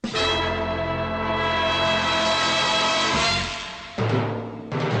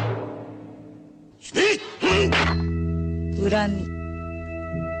nyumbani.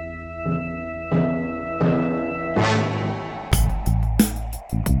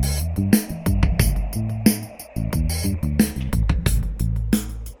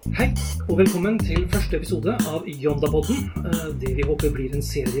 Hei, og velkommen til første episode av Yonda-podden. Det vi håper blir en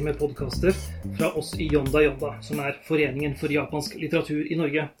serie med podcaster fra oss i Yonda Yonda, som er Foreningen for japansk litteratur i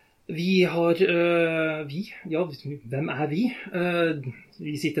Norge. Hvem er vi?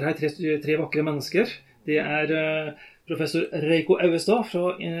 Vi sitter her, tre vakre mennesker. Det er professor Reiko Auestad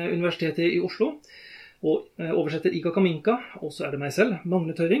fra Universitetet i Oslo, og oversetter Ika Kaminka, og så er det meg selv,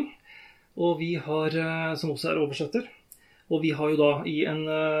 Magne Tøring, og vi har, som også er oversetter. Og vi har jo da i en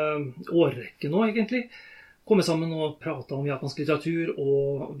årrekke nå egentlig kommet sammen og pratet om japansk litteratur,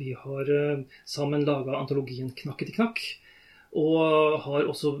 og vi har sammen laget antologien Knakke til knakk, og har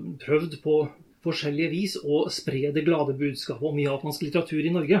også prøvd på forskjellige vis å spre det glade budskapet om japansk litteratur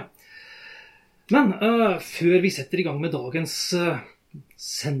i Norge. Men før vi setter i gang med dagens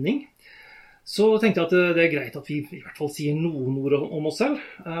sending, så tenkte jeg at det er greit at vi i hvert fall sier noen ord om oss selv.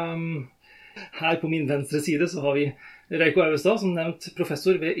 Her på min venstre side så har vi Reiko Auestad, som nevnt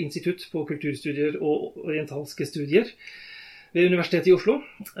professor ved Institutt på kulturstudier og orientalske studier ved Universitetet i Oslo.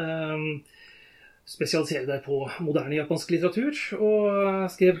 Spesialiserer deg på moderne japansk litteratur, og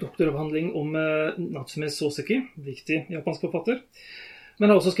skrev doktoravhandling om Natsume Soseki, viktig japansk forfatter. Men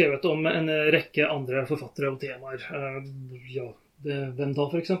har også skrevet om en rekke andre forfattere og temaer. Hvem da,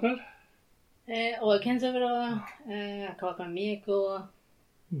 for eksempel? Kenzaburo, Kawakami Mieko,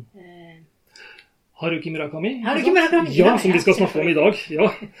 Haruki Murakami. Ja, som vi skal snakke om i dag. Ja.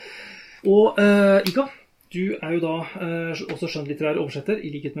 Og Ika, du er jo da også skjønnlitterær oversetter, i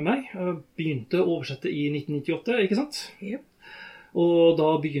likhet med meg. Begynte å oversette i 1998, ikke sant? Ja. Og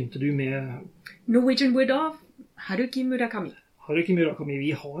da begynte du med Norwegian Wood of Haruki Murakami. Haruki Murakami.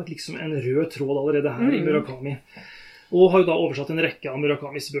 Vi har liksom en rød tråd allerede her i Murakami. Og har jo da oversatt en rekke av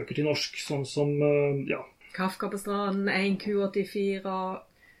Murakamis bøker til norsk, sånn som, Kafka på stranden, 1Q84,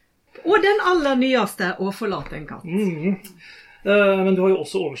 og den aller nyeste, Å forlate en katt. Men du har jo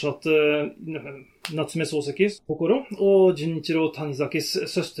også oversatt Natsume Soseki, Kokoro, og Junichiro Tanizakis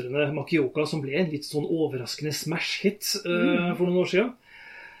søstrene Makioka, som ble en litt sånn overraskende smash-hit for noen år siden.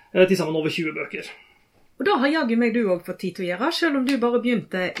 Til sammen over 20 bøker. Og da har jeg meg du også fått tid til å gjøre, selv om du bare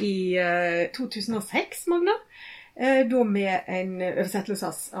begynte i 2006, Magna. Da med en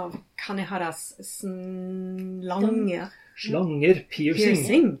oversettelse av Kaneharas Slanger,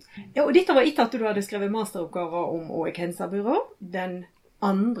 piercing. Ja, og dette var etter at du hadde skrevet masteroppgaver om Oe Kensaburo, den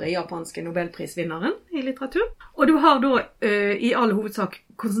andre japanske nobelprisvinneren i litteratur. Og du har da i all hovedsak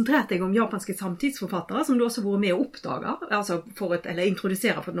konsentrert deg om japanske samtidsforfattere, som du også har vært med å oppdage, altså eller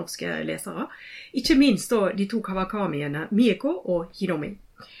introdusere for norske lesere. Ikke minst da de to Kawakamiene, Mieko og Hiromi.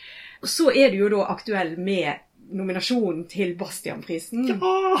 Så er du jo da aktuell med nominasjonen til Bastianprisen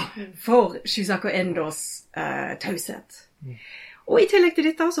for Shusaku Endos taushet. Og i tillegg til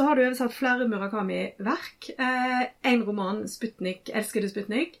dette så har du oversatt flere Murakami-verk. En roman, Sputnik, Elskede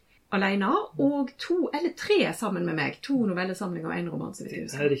Sputnik, alene, og 2 eller 3 sammen med meg. 2 novellesamlinger og en roman. Så vidt jeg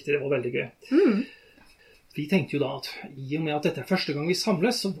husker. Det er riktig, det var veldig gøy. Vi tenkte jo da at i og med at dette er første gang vi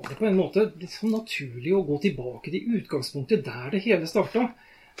samles, så var det på en måte litt sånn naturlig å gå tilbake til utgangspunktet der det hele startet.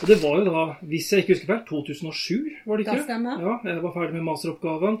 Og det var jo da, hvis jeg ikke husker feil, 2007 var det ikke? Det stemmer. Ja, jeg var ferdig med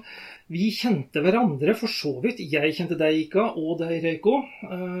masteroppgaven. Vi kjente hverandre for så vidt. Jeg kjente deg, Ika, og deg, Reiko.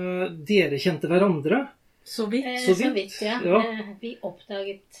 Dere kjente hverandre. Så vidt. Ja. Vi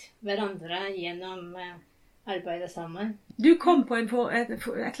oppdaget hverandre gjennom arbeidet sammen. Du kom på et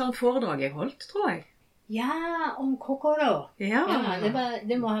eller annet foredrag jeg holdt, tror jeg. Ja, om Kokoro. Ja.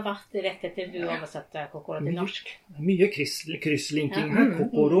 Det må ha vært rett etter du oversatte Kokoro til norsk. Mye krysslinking her.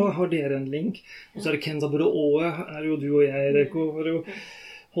 Kokoro har dere en link. Og så er det Kenzaburo Oe, er jo du og jeg, Reiko, har jo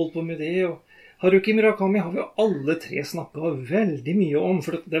holdt på med det. Og Haruki Murakami har vi jo alle tre snakket veldig mye om,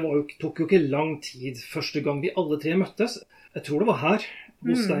 for det tok jo ikke lang tid første gang vi alle tre møttes. Jeg tror det var her,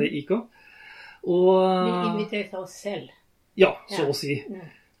 hos deg, Ika. Og Vi inviterte oss selv. Ja, så å si.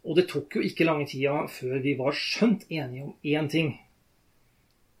 Og det tok jo ikke lange tida før vi var skjønt enige om én ting.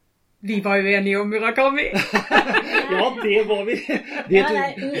 Vi var jo enige om Murakami. Ja, det var vi.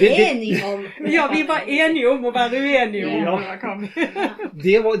 Uenige om. Ja, vi var enige om å være uenige om Murakami.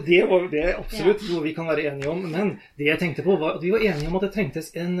 Det er absolutt noe vi kan være enige om. Men det jeg tenkte på var at vi var enige om at det trengtes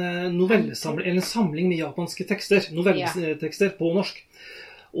en novellesamling, eller en samling med japanske tekster, novelletekster på norsk.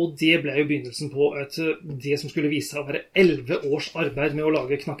 Og det ble jo begynnelsen på det som skulle vise seg å være 11 års arbeid med å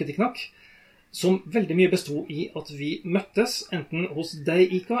lage Knakke til knakk, som veldig mye bestod i at vi møttes enten hos deg,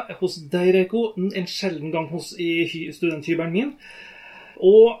 Ika, hos deg, Reiko, en sjelden gang i studenthybelen min.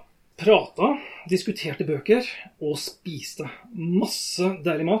 Og prata, diskuterte bøker og spiste masse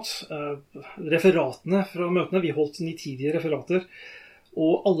deilig mat. Referatene fra møtene, vi holdt nitidige referater,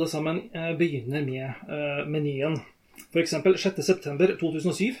 og alle sammen begynner med menyen. For eksempel 6. september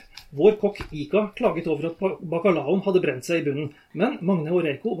 2007, vår kokk Ika klaget over at bacalaoen hadde brent seg i bunnen, men Magne og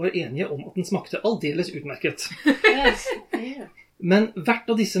Reiko var enige om at den smakte aldeles utmerket. Men hvert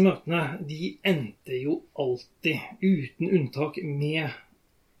av disse møtene, de endte jo alltid, uten unntak, med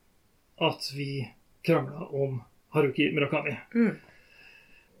at vi kranglet om Haruki Murakami.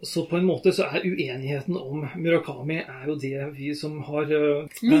 Så på en måte så uenigheten om Murakami jo det vi som har...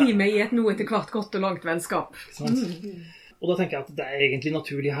 Limet i et noe etter hvert godt og langt vennskap. Og da tenker jeg at det egentlig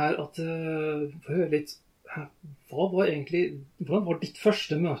naturlig her at, for å høre litt, hvordan var ditt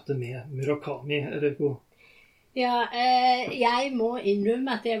første møte med Murakami, Reiko? Ja, jeg må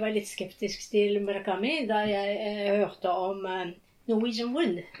innrømme at jeg var litt skeptisk til Murakami da jeg hørte om Norwegian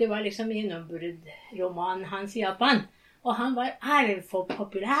Wood. Det var liksom gjennombruddromanen hans i Japan. Og han var for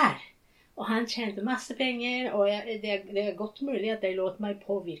populær. Og han tjente masse penger, og det godt mulig at jeg låt meg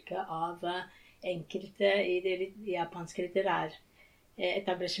påvirke av enkelte i det japanske litterære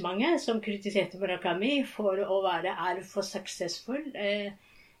etablissementet som kritiserte Murakami for å være for suksessfull.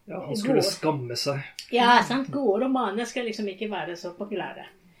 Ja, han skulle skamme seg. Ja, sant. Gode romaner skal liksom ikke være så populære.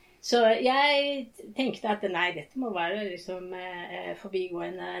 Så jeg tenkte at nei, dette må være liksom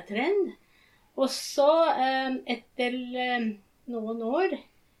forbigående trend. Og så etter noen år,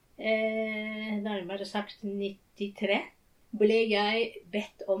 nærmere sagt 93, ble jeg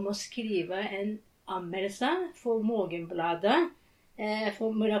bedt om å skrive en anmeldelse for Morgenbladet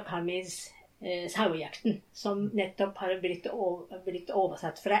for Murakamis Sauejakten, som nettopp har blitt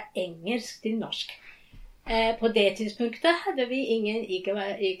oversatt fra engelsk til norsk. På det tidspunktet hadde vi ingen Ika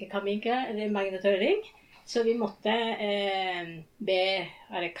Kaminka eller Magne Tøring, så vi måtte be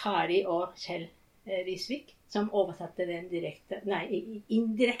Kari og Kjell Risvik, som oversatte den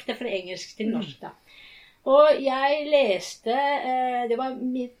indirekte fra engelsk til norsk da. Og jeg leste, det var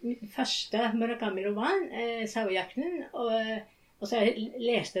min første Murakami-roman, Sauejakten, og så jeg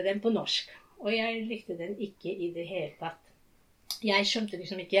leste den på norsk. Og jeg likte den ikke i det hele tatt. Jeg skjønte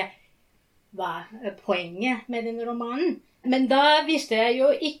liksom ikke hva poenget med den romanen. Men da visste jeg jo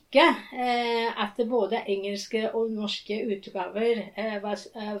ikke at både engelske og norske utgaver av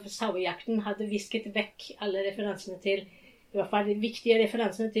Sauejakten hadde visket vekk alle referansene til, i hvert fall de viktige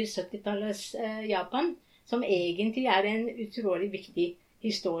referansene til 70-tallets Japan, som egentlig en utrolig viktig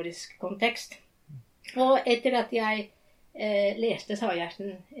historisk kontekst. Og etter at jeg leste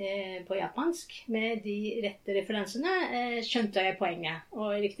Sauejakten på japansk med de rette referansene, skjønte jeg poenget,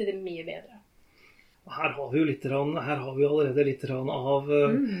 og jeg likte det mye bedre. Her har vi allerede litt av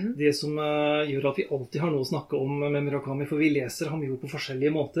det som gjør at vi alltid har noe å snakke om med Murakami, for vi leser ham jo på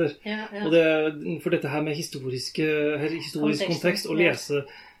forskjellige måter. Ja. Og for dette her med historisk kontekst, å lese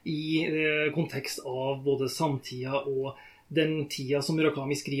i kontekst av både samtida og den tida som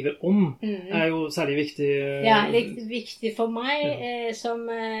Murakami skriver om, jo særlig viktig. Ja, litt viktig for meg som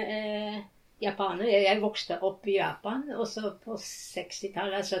japaner. Jeg vokste opp i Japan, også på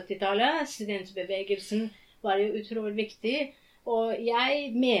 60-tallet, 70-tallet. Studentbevegelsen var jo utrolig viktig. Og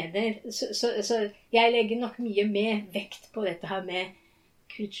jeg mener, så jeg legger nok mye mer vekt på dette her med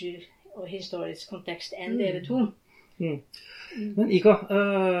kultur og historisk kontekst enn dere to. Men Ika,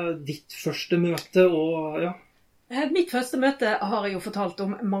 ditt første møte og Mitt første møte har jeg jo fortalt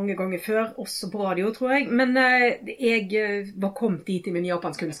om mange ganger før, også på radio, tror jeg. Men jeg var kommet dit i min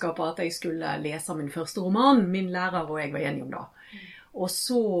japanskunnskaper at jeg skulle lese min første roman. Min lærer og jeg var enige om det. Og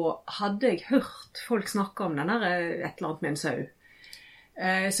så hadde jeg hørt folk snakke om den der, et eller annet med en sau.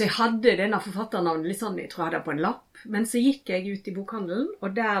 Så jeg hadde denne forfatternavnet litt sånn, jeg tror jeg hadde på en lapp. Men så gikk jeg ut i bokhandelen,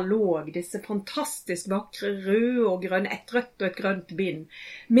 og der lå disse fantastisk vakre røde og grønne, et rødt og et grønt bind,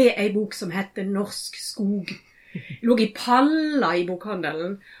 med en bok som heter Norsk skog. Jeg lå i palla i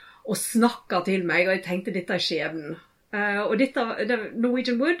bokhandelen og snakket til meg, og jeg tenkte dette skjebnen. Og dette,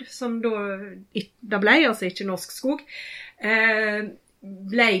 Norwegian Wood, som da ble altså ikke Norsk skog,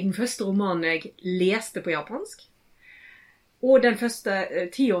 ble den første romanen jeg leste på japansk. Og den første,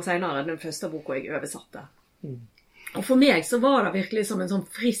 10 år senere, den første boka jeg oversatte. Og for meg så var det virkelig som en sånn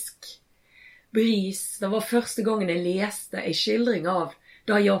frisk bris. Det var første gangen jeg leste en skildring av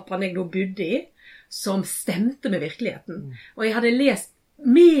da Japan jeg nå bodde i, som stemte med virkeligheten. Og jeg hadde lest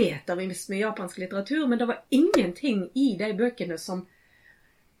metervis med japansk litteratur, men det var ingenting i de bøkene som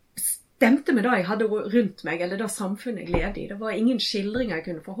stemte med det jeg hadde rundt meg, eller det samfunnet jeg levde i. Det var ingen skildringer jeg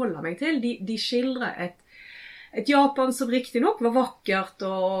kunne forholde meg til. De skildret et Japan som riktig nok var vakkert,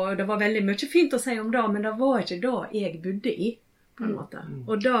 og det var veldig mye fint å si om det, men det var ikke det jeg bodde i. på en måte.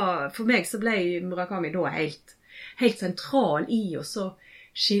 Og da, for meg så ble Murakami da helt sentral i å så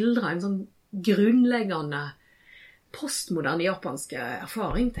skildre en sånn grunnleggende postmoderne japanske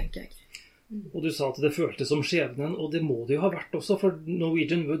erfaring, tenker jeg. Og du sa at det føltes som skjebnen, og det må det jo ha vært også, for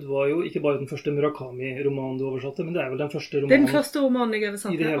Norwegian Wood var jo ikke bare den første Murakami-romanen du oversatte, men det er vel den første romanen, det er den første romanen jeg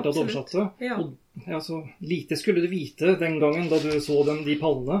oversatte, i det hele tatt oversatte. Ja. Og ja, så lite skulle du vite den gangen da du så de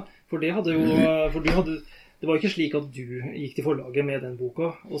pallene, for det hadde jo, det var ikke slik at du gikk til forlaget med den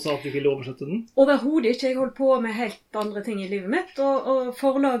boka og sa at du ville oversette den? Overhodet ikke. Jeg holdt på med helt andre ting i livet mitt, og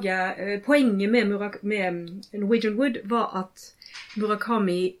forlaget, poenget med Norwegian Wood var at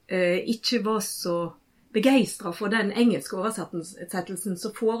Murakami ikke var så begeistret for den engelske oversettelsen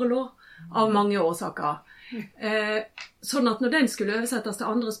som forelå av mange årsaker. Sånn at når den skulle oversettes til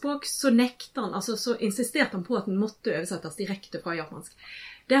andre språk, så så insisterte han på at den måtte oversettes direkte fra japansk.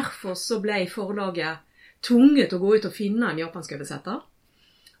 Derfor så ble forlaget tvunget til å gå ut og finne en japansk oversetter.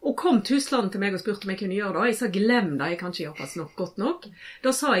 Og kom Tyskland til meg og spurte om jeg kunne gjøre det. Jeg sa, glem det, jeg kan ikke japansk nok godt nok. Da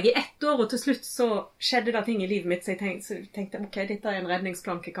sa jeg i 1 år, og til slutt så skjedde det ting i livet mitt, så jeg tenkte, ok, dette er en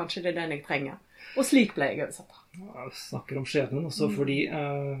redningsplanke, kanskje det er den jeg trenger. Og slik ble jeg oversatt. Jeg snakker om skjebnen også, fordi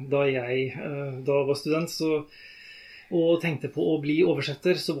da jeg var student, og tenkte på å bli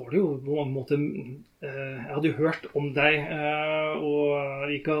oversetter, så var det jo på mange måter, jeg hadde jo hørt om deg, og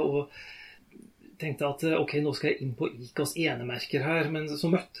Ika, og tenkte at ok, nå skal jeg inn på ICAs enemerker her, men så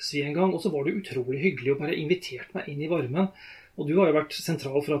møttes vi en gang, og så var det utrolig hyggelig og bare invitert meg inn i varmen. Og du har jo vært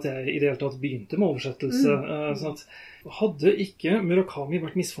sentral for at jeg i det hele tatt begynte med oversettelse. Sånn at hadde ikke Murakami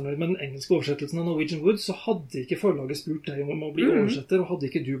vært misfornøyd med den engelske oversettelsen av Norwegian Wood, så hadde ikke forlaget spurt deg om å bli oversetter, og hadde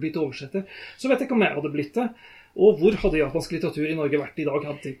ikke du blitt oversetter, så vet jeg ikke om jeg hadde blitt det. Og hvor hadde japansk litteratur i Norge vært i dag?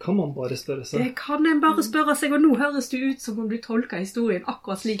 Det kan man bare spørre seg. Det kan en bare spørre seg, og nå høres det ut som om du tolker historien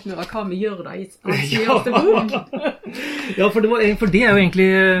akkurat slik Murakami gjør det i hans nyeste bok. Ja, for det er jo egentlig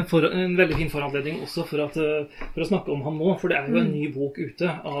en veldig fin foranledning også for å snakke om ham nå, for det er jo en ny bok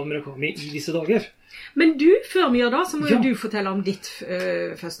ute av Murakami i disse dager. Men du, før vi gjør det, så må jo du fortelle om ditt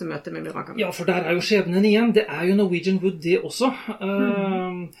første møte med Murakami. Ja, for der er jo skjebnen igjen. Det er jo Norwegian Wood det også.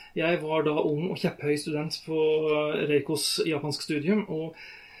 Jeg var da ung og kjepphøy student på Reikos japansk studium, og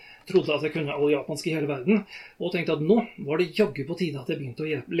trodde at jeg kunne all japansk i hele verden, og tenkte at nå var det jaggu på tide at jeg begynte å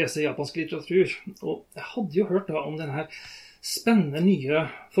lese japansk litteratur. Og jeg hadde jo hørt da om denne her spennende nye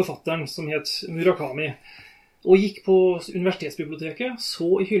forfatteren som het Murakami, og gikk på universitetsbiblioteket,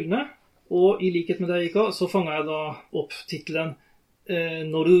 så i hyllene, og i likhet med deg, Ika, så fanget jeg da opp titelen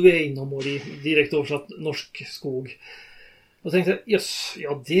Norway no Mori, direkte oversatt Norsk skog. Og tenkte jeg,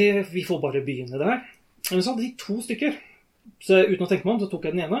 ja, vi får bare begynne der. Men så hadde de 2 stykker, så uten å tenke meg om, så tok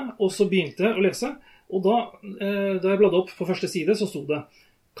jeg den ene, og så begynte jeg å lese. Og da jeg bladde opp på første side, så stod det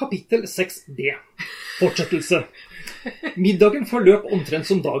Kapittel 6b, fortsettelse. Middagen forløp omtrent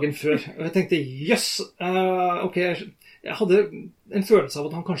som dagen før. Og jeg tenkte, ok, jeg hadde en følelse av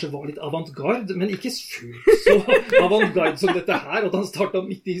at han kanskje var litt avantgarde, men ikke fullt så avantgarde som dette her, og at han startet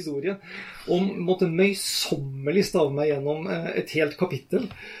midt i historien, og måtte møysommelig stave meg gjennom et helt kapittel,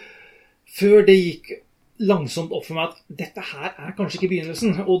 før det gikk langsomt opp for meg at dette her er kanskje ikke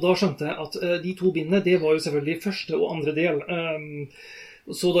begynnelsen, og da skjønte jeg at de 2 bindene, det var jo selvfølgelig første og andre del.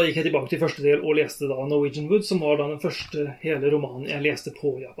 Så da gikk jeg tilbake til første del og leste da Norwegian Wood, som var da den første hele romanen jeg leste på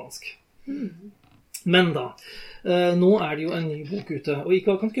japansk. Men da, nå er det jo en ny bok ute, og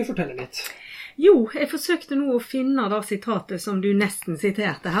Ika, kan ikke fortelle litt? Jo, jeg forsøkte nå å finne da sitatet som du nesten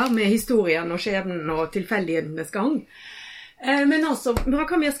siterte her, med historien og skjebnen og tilfeldighetenes gang. Men altså,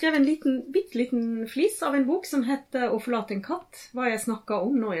 Murakami har skrevet en bitteliten flis av en bok som heter Å forlate en katt, hva jeg snakker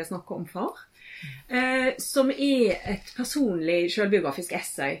om når jeg snakker om far. Som er et personlig selvbiografisk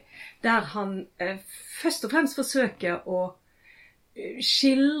essay, der han først og fremst forsøker å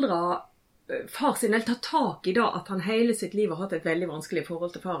skildre far sin, eller ta tak i da at han hele sitt liv har hatt et veldig vanskelig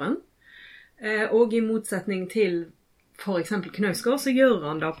forhold til faren. Og i motsetning til for eksempel Knausgård, så gjør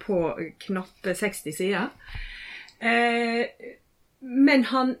han da på knappe 60 sider. Men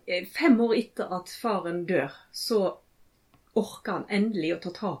 5 år etter at faren dør, så orker han endelig å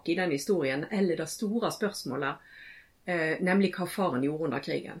ta tak i den historien, eller det store spørsmålet, nemlig hva faren gjorde under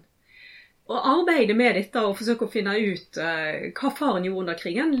krigen. Og arbeidet med dette og forsøke å finne ut hva faren gjorde under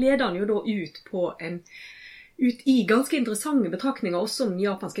krigen, leder han jo da ut i ganske interessante betraktninger også om de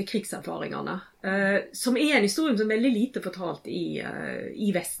japanske krigserfaringene, som er en historie som er veldig lite fortalt i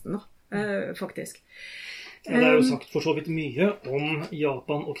Vesten, faktisk. Ja, det er jo sagt for så vidt mye om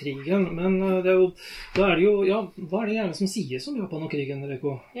Japan og krigen, men da er det jo, ja, hva er det gjerne som sies om Japan og krigen,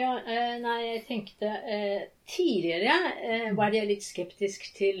 Reiko? Ja, nei, jeg tenkte tidligere var jeg litt skeptisk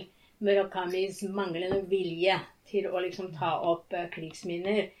til Murakamis manglende vilje til å liksom ta opp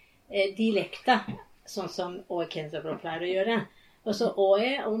krigsminner direkte, sånn som Oe Kenzaburo pleier å gjøre. Og så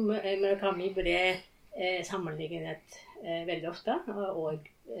Oe om Murakami ble sammenlignet veldig ofte, og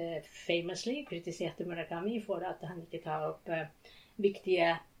famously kritiserte Murakami for at han ikke tar opp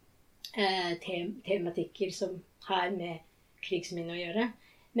viktige tematikker som har med krigsminner å gjøre.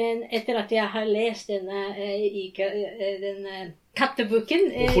 Men etter at jeg har lest denne katteboken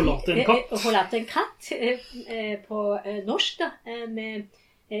Å forlate en katt på norsk da, med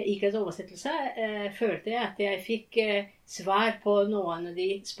Ikas oversettelse, følte jeg at jeg fikk svar på noen av de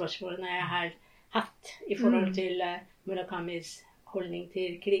spørsmålene jeg har hatt i forhold til Murakamis holdning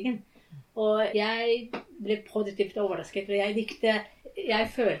til krigen. Og jeg ble positivt overrasket, for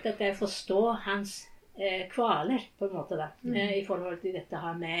jeg følte at jeg forstår hans kvaler på en måte da, i forhold til dette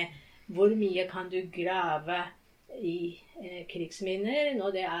her med hvor mye kan du grave i krigsminner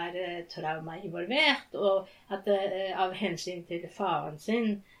når det trauma involvert, og at av hensyn til faren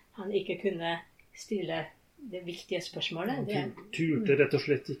sin han ikke kunne stille det viktige spørsmålet. Han turte rett og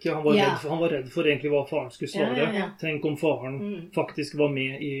slett ikke. Han var redd for egentlig hva faren skulle svare. Tenk om faren faktisk var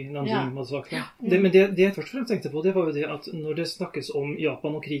med i Nanjing-massakren. Men det jeg først og fremst tenkte på, det var jo det at når det snakkes om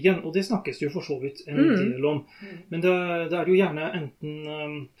Japan og krigen, og det snakkes jo for så vidt en del om, men det jo gjerne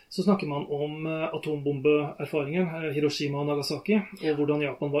enten så snakker man om atombombeerfaringen, Hiroshima og Nagasaki, og hvordan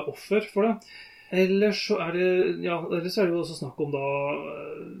Japan var offer for det. Ellers så det jo også snakk om da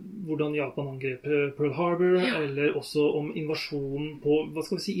hvordan Japan angrep Pearl Harbor, eller også om invasjonen på, hva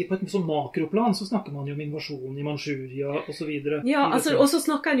skal vi si, på et sånn makroplan, så snakker man jo om invasjonen i Manchuria og så videre. Ja, altså, og så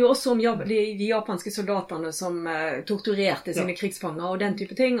snakker han jo også om de japanske soldatene som torturerte sine krigsfanger og den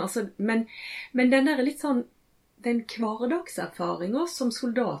type ting. Altså, men den der litt sånn, den hverdagserfaringen som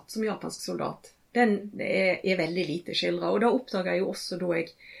soldat, som japansk soldat, den veldig lite skildret. Og da oppdager jeg jo også da jeg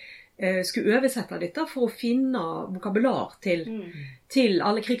skulle oversette dette for å finne vokabular til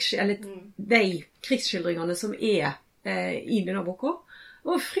alle de krigsskildringene som i denne boka. Det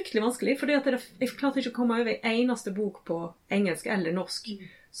var fryktelig vanskelig, for jeg klarte ikke å komme over en eneste bok på engelsk eller norsk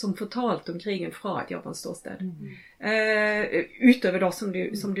som fortalte om krigen fra et japansk ståsted. Utover det som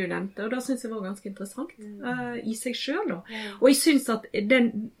du nevnte, og det synes jeg var ganske interessant i seg selv. Og jeg synes at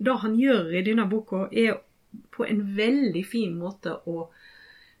det han gjør i denne boka på en veldig fin måte å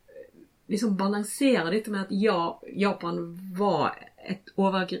liksom balansere dette med at Japan var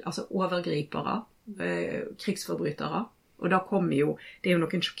overgripere, krigsforbrytere, og da kommer jo, det jo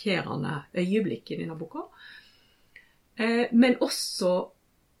noen sjokkerende øyeblikk i denne boka. Men også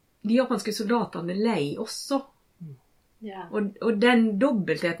de japanske soldatene lei også. Og den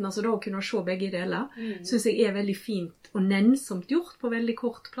dobbeltheten, altså da å kunne se begge deler, synes jeg veldig fint og nennsomt gjort på veldig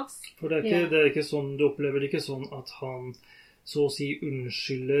kort plass. For det ikke sånn, du opplever det ikke sånn at han så å si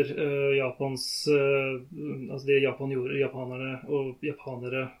unnskylder altså det Japan gjorde,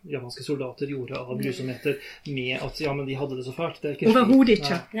 japanske soldater gjorde av grusomheter med at men de hadde det så fælt. Det ikke overhodet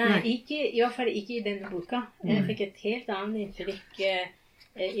ikke. Nei, i hvert fall ikke i denne boka. Jeg fikk et helt annet inntrykk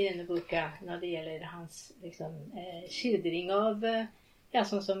i denne boka når det gjelder hans liksom, skildring av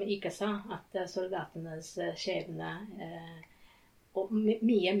sånn som Ika sa, at soldatenes skjebne og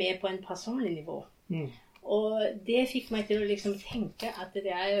mye mer på en personlig nivå. Og det fikk meg til å liksom tenke at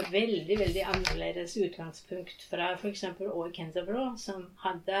det veldig, veldig annerledes utgangspunkt fra for eksempel Oe Kenzaburo, som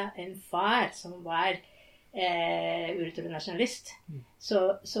hadde en far som var ultranasjonalist.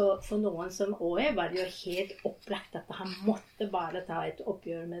 Så for noen som Oe var det jo helt opplagt at han måtte bare ta et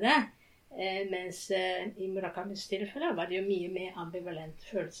oppgjør med det. Mens i Murakamis tilfelle var det jo mye mer ambivalent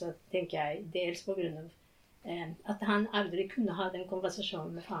følelse, tenker jeg, dels på grunn av at han aldri kunne ha den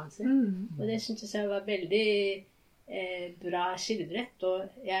konversasjonen med faren sin. Og det synes jeg var veldig bra skildret, og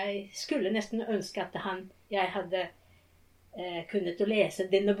jeg skulle nesten ønske at jeg hadde kunnet å lese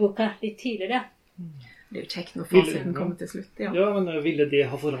denne boka litt tidligere. Det jo kjekt når fasiten kommer til slutt. Ja, men ville det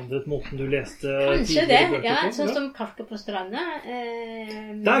ha forandret måten du leste kanskje det, sånn som Kafka på stranda.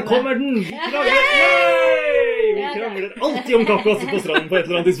 Der kommer den! Vi krangler alltid om Kafka på stranden på et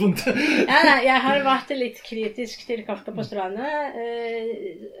eller annet tidspunkt. Jeg har vært litt kritisk til Kafka på stranda,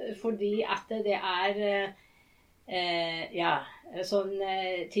 fordi at det sånn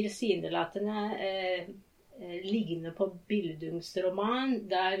tilsynelatende liggende på Bildungsroman,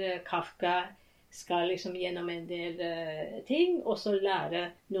 der Kafka skal liksom gjennom en del ting, og så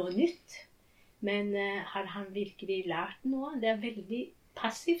lære noe nytt. Men har han virkelig lært noe? Det veldig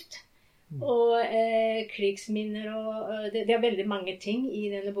passivt. Og krigsminner, og det veldig mange ting i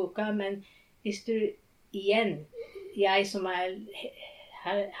denne boka, men hvis du igjen, jeg som har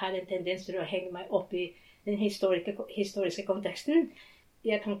en tendens til å henge meg opp i den historiske konteksten,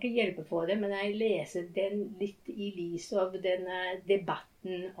 jeg kan ikke hjelpe på det, men jeg leser den litt i lys av denne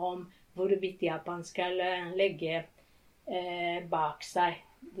debatten om hvorvidt Japan skal legge bak seg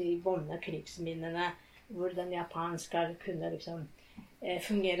de vonde krigsminnene, hvordan Japan skal kunne liksom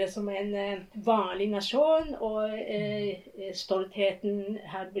fungere som en vanlig nasjon, og stoltheten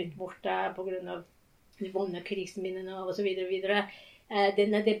har blitt borte på grunn av de vonde krigsminnene og så videre, videre.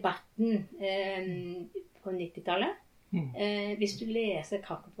 Denne debatten på 90-tallet, hvis du leser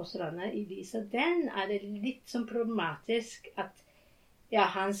Kakko på stranden i lys av den, det litt sånn problematisk at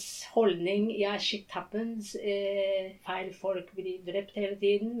hans holdning, shit happens, feil folk blir drept hele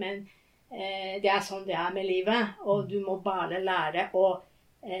tiden, men det sånn det med livet, og du må bare lære å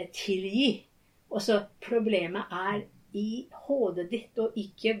tilgi. Og så problemet i hodet ditt og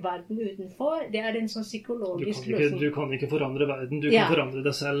ikke verden utenfor. Det en sånn psykologisk løsning. Du kan ikke forandre verden, du kan forandre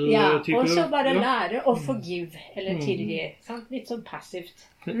deg selv. Og så bare lære å forgive eller tilgi. Litt sånn passivt.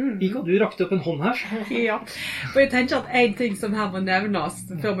 Ika, du rakte opp en hånd her. Ja, og jeg tenker at en ting som her må nevnes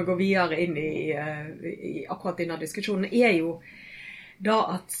før vi går videre inn i akkurat denne diskusjonen, jo da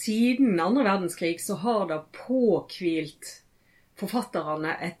at siden andre verdenskrig så har det påkvilt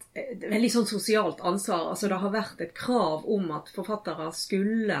forfatterne et veldig sånn sosialt ansvar. Altså det har vært et krav om at forfattere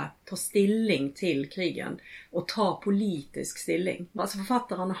skulle ta stilling til krigen og ta politisk stilling. Altså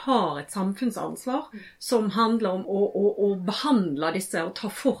forfatterne har et samfunnsansvar som handler om å behandle disse og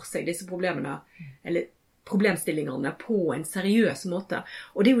ta for seg disse problemene, eller problemstillingene på en seriøs måte.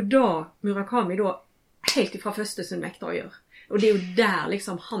 Og det jo da Murakami da helt ifra første stund nekter å gjøre. Og det jo der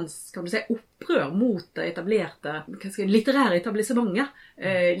liksom hans, kan du si, opprør mot det etablerte, litterære etablissementet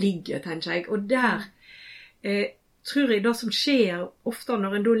ligger, tenker jeg. Og der tror jeg det som skjer ofte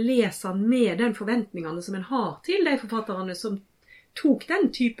når en da leser med den forventningene som en har til de forfatterne som tok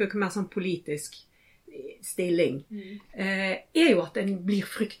den type mer sånn politisk stilling, jo at en blir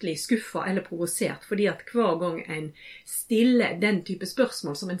fryktelig skuffet eller provosert, fordi at hver gang en stiller den type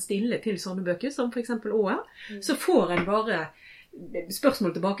spørsmål som en stiller til sånne bøker, som for eksempel Åa, så får en bare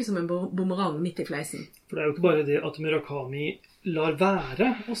spørsmål tilbake som en bumerang midt i fleisen. For det jo ikke bare det at Murakami lar være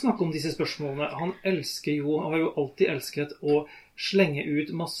å snakke om disse spørsmålene. Han har jo alltid elsket å slenge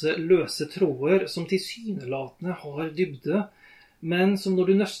ut masse løse tråder som tilsynelatende har dybde, men som når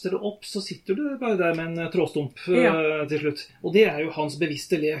du nøster det opp, så sitter du bare der med en trådstump til slutt. Og det jo hans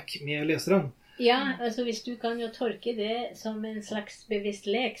bevisste lek med leseren. Ja, altså hvis du kan jo tolke det som en slags bevisst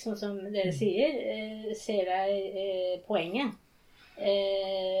lek, sånn som dere sier, ser jeg poenget.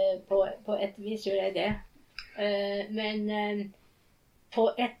 På et vis gjør jeg det. Men på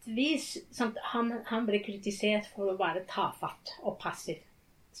et vis, han ble kritisert for å være tafatt og passiv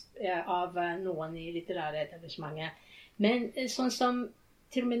av noen i litterære etablissementet. Men sånn som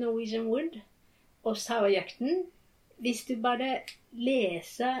til og med Norwegian Wood og Sauerjakten, hvis du bare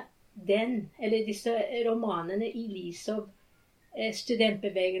leser den, eller disse romanene i lys av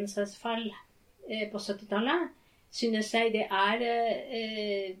studentbevegelsens fall på 70-tallet, synes jeg det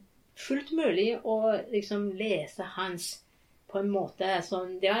fullt mulig å liksom lese hans på en måte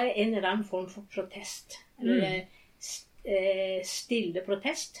som, det en eller annen form for protest, eller stille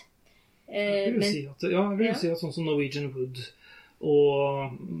protest. Jeg vil si at sånn som Norwegian Wood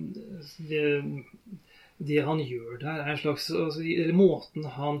og det han gjør der en slags, eller måten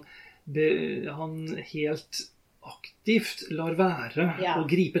han helt aktivt lar være å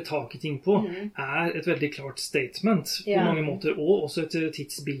gripe tak i ting på, et veldig klart statement på mange måter, og også et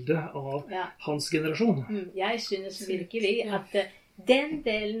tidsbilde av hans generasjon. Jeg synes virkelig at den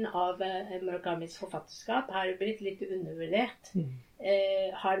delen av Murakamis forfatterskap har blitt litt undervurdert.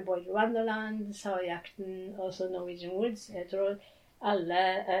 Hardboiled Wonderland, Sauerjakten og så Norwegian Woods. Jeg tror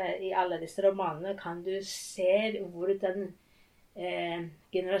i alle disse romanene kan du se hvordan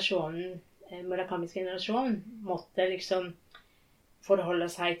Murakamis generasjon måtte liksom forholde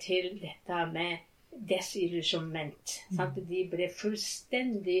seg til dette med desillusjonment. De ble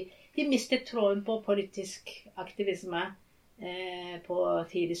fullstendig, de mistet tråden på politisk aktivisme på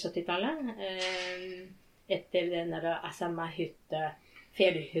tidlig 70-tallet, etter den Asama-hytte,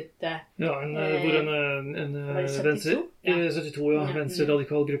 feriehytte. Ja, hvor en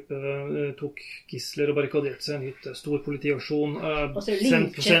venstre-radikal gruppe tok gisler og barrikaderte seg i en hytte. Stor politiaksjon. Og så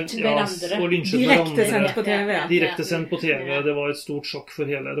lynchet hverandre. Og lynchet hverandre. Sendt på TV. Direkte sendt på TV. Det var et stort sjokk for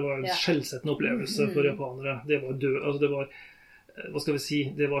hele. Det var en skjellsettende opplevelse for japanere. Det var død. Altså det var, hva skal vi si,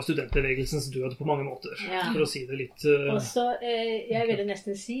 det var studentbevegelsens død på mange måter, for å si det litt. Og så, jeg ville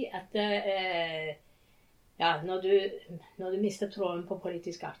nesten si at når du mister tråden på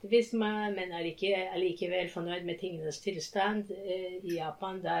politisk aktivisme, men likevel fornøyd med tingenes tilstand i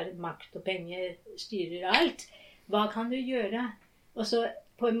Japan, der makt og penger styrer alt, hva kan du gjøre? Og så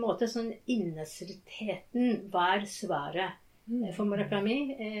på en måte sånn innesluttheten var svaret for Murakami,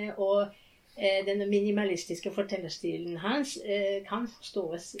 og den minimalistiske fortellerstilen hans kan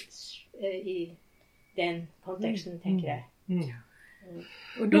forstås i den konteksten, tenker jeg.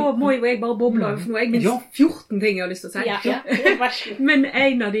 Og da må jo jeg bare boble av, for nå har jeg minst 14 ting jeg har lyst til å si. Ja. Men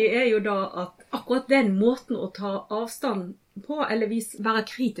en av de er jo da at akkurat den måten å ta avstand på, eller være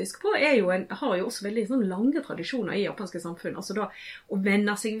kritisk på, har jo også veldig sånn lange tradisjoner i japanske samfunn. Altså da å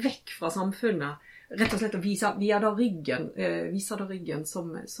vende seg vekk fra samfunnet, rett og slett å vise da ryggen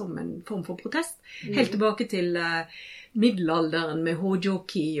som en form for protest. Helt tilbake til middelalderen med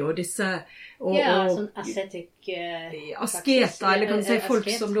hojoki og disse sånn ascetic asketer, eller kan du si folk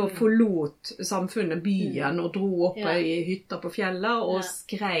som da forlot samfunnet, byen, og dro opp i hytter på fjellet og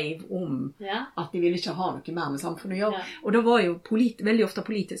skrev om at de ville ikke ha noe mer med samfunnet å gjøre. Og det var jo veldig ofte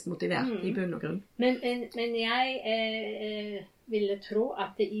politisk motivert i bunn og grunn. Men jeg ville tro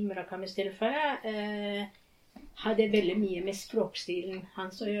at det i Murakamis tilfelle hadde veldig mye med språkstilen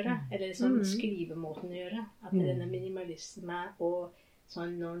hans å gjøre, eller sånn skrivemåten å gjøre. At denne minimalisme og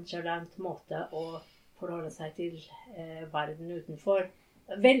sånn nonchalant måte å forholde seg til verden utenfor.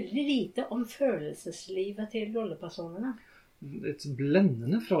 Veldig lite om følelseslivet til rollepersonene. Et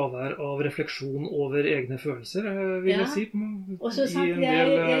blendende fravær av refleksjon over egne følelser, vil jeg si. Og så sant,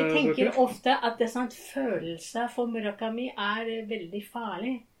 jeg tenker ofte at det sant, følelser for Murakami er veldig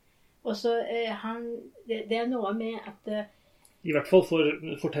farlig. Og så det er noe med at i hvert fall for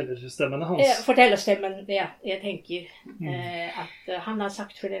fortellerstemmene hans. Fortellerstemmen, jeg tenker at han har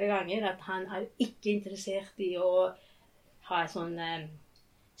sagt flere ganger at han er ikke interessert i å ha en sånn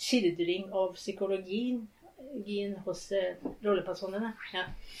skildring av psykologien hos rollepersonene.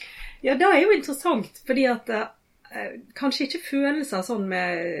 Ja, det er jo interessant, fordi at kanskje ikke følelser sånn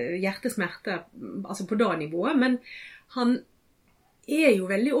med hjertesmerte, altså på det nivået, men han er jo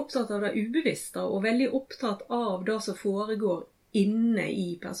veldig opptatt av det ubevisste, og veldig opptatt av det som foregår inne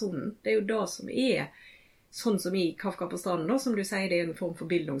i personen. Det er jo det som er, sånn som i Kafka på stranden, da, som du sier, det er en form for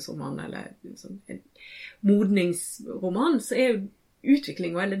bildungsroman, eller sånn, en modningsroman, så er jo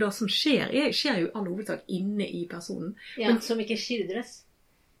utviklingen, eller det som skjer jo i all hovedsak inne i personen. Ja, men som ikke skildres.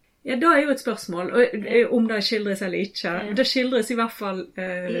 Ja, det er jo et spørsmål, om det skildres eller ikke. Det skildres i hvert fall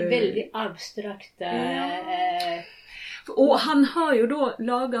i veldig abstrakte og han har jo da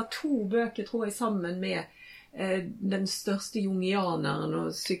laget 2 bøker, tror jeg, sammen med den største jungianeren og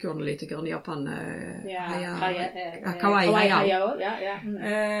psykoanalytikeren i Japan, Kawai Hayao,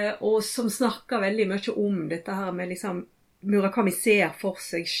 og som snakker veldig mye om dette her med liksom Murakami ser for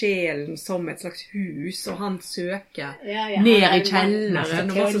seg sjelen som et slags hus, og han søker ned i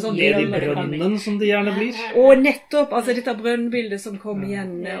kjelleren. Ned i brønnen, som det gjerne blir. Og nettopp, altså dette brønnbildet som kom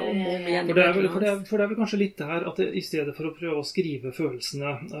igjen om og om igjen. For det er vel kanskje litt det her, at i stedet for å prøve å skrive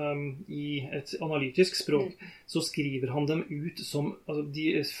følelsene i et analytisk språk, så skriver han dem ut som, altså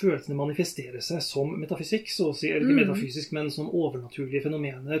de følelsene manifesterer seg som metafysikk, så å si, eller ikke metafysisk, men som overnaturlige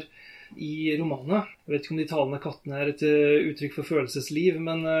fenomener i romanen. Jeg vet ikke om de talende kattene er et uttrykk for følelsesliv,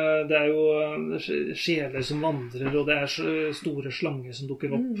 men det er jo sjeler som vandrer, og det er store slanger som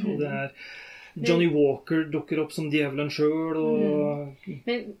dukker opp, og det er Johnny Walker dukker opp som djevelen selv.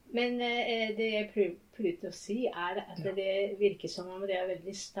 Men det jeg prøvde å si er at det virker som om det er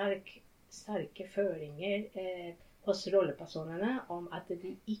veldig sterke føringer hos rollepersonene om at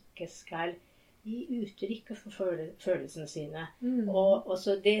de ikke skal gi uttrykk for følelsene sine. Og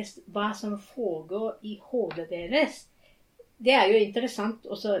så hva som foregår i hodet deres, det er jo interessant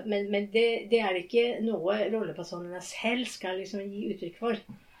også, men det er ikke noe rollepersonene selv skal liksom gi uttrykk for.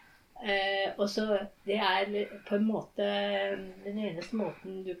 Og så det er på en måte den eneste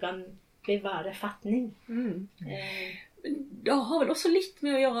måten du kan bevare fatning. Det har vel også litt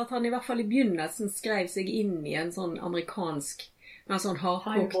med å gjøre at han i hvert fall i begynnelsen skrev seg inn i en sånn amerikansk, med en sånn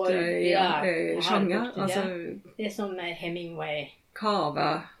hardkokt sjanger. Altså, det er som Hemingway.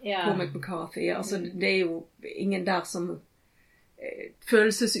 Carver, Cormac McCarthy. Altså, det er jo ingen der som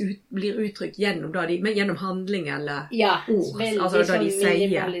blir uttrykt gjennom det, men gjennom handling eller ord. Altså det de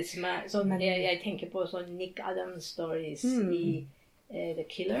sier. Sånn, jeg tenker på sånn Nick Adams stories i The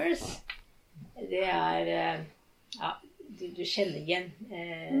Killers. Det er du kjenner igjen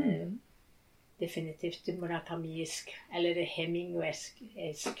definitivt murakamisk, eller Hemingwaysk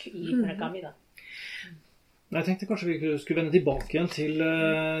i Murakami da. Jeg tenkte kanskje vi skulle vende tilbake igjen til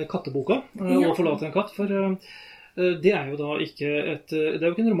katteboka, og forlate en katt, for det er jo da ikke det er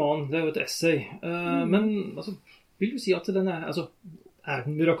jo ikke en roman, det er jo et essay. Men altså, vil du si at den er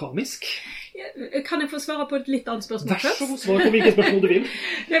den murakamisk? Kan jeg få svare på et litt annet spørsmål først? Vær så god, svar på hvilket spørsmål du vil.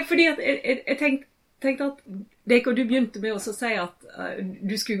 Det er fordi at jeg tenkte at Reiko, du begynte med å si at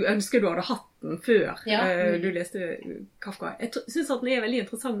du skulle ønske du hadde hatt den før du leste Kafka. Jeg synes at den veldig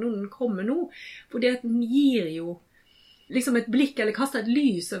interessant når den kommer nå, fordi at den gir jo liksom et blikk, eller kaster et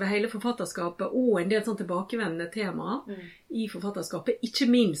lys over hele forfatterskapet, og en del sånn tilbakevendende temaer i forfatterskapet,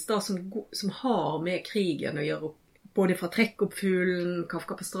 ikke minst da som har med krigen å gjøre, både fra Trekkoppfuglen,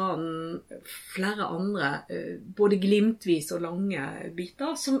 Kafka på stranden, flere andre, både glimtvis og lange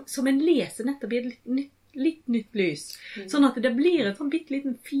biter, som en leser nettopp i et litt nytt lys. Sånn at det blir en sånn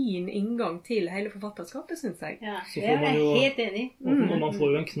bitteliten fin inngang til hele forfatterskapet, synes jeg. Ja, jeg helt enig. Og man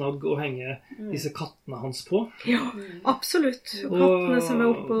får jo en knagg å henge disse kattene hans på. Ja, absolutt. Og kattene som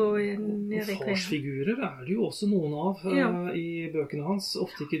oppe og nede i treet. Farsfigurer det jo også noen av i bøkene hans.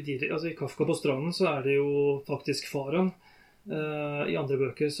 Ofte ikke direkte, altså i Kafka på stranden så det jo faktisk faren. I andre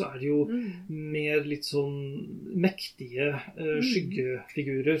bøker så det jo mer litt sånn mektige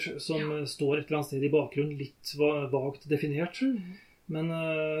skyggefigurer som står et eller annet sted i bakgrunnen, litt vagt definert, men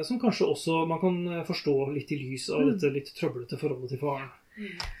som kanskje også man kan forstå litt i lys av dette litt trøblete forholdet til faren.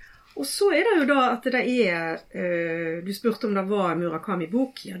 Og så det jo da at det du spurte om det var en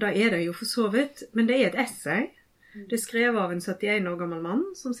Murakami-bok, ja da det jo for så vidt, men det et essay. Det skrevet av en 71 år gammel mann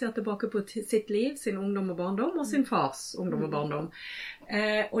som ser tilbake på sitt liv, sin ungdom og barndom, og sin fars ungdom og barndom.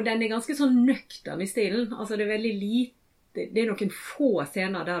 Og den ganske sånn nøktern i stilen. Altså det veldig lite, det noen få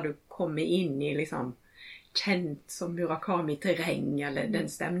scener der du kommer inn i liksom kjent som Murakami-terreng, eller den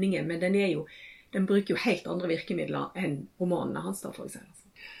stemningen, men den bruker jo helt andre virkemidler enn romanene hans da, for eksempel.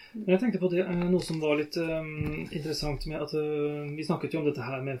 Jeg tenkte på det, noe som var litt interessant med at vi snakket jo om dette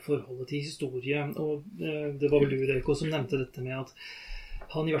her med forholdet til historie, og det var vel du, Reiko, som nevnte dette med at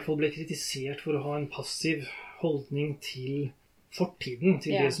han i hvert fall ble kritisert for å ha en passiv holdning til fortiden,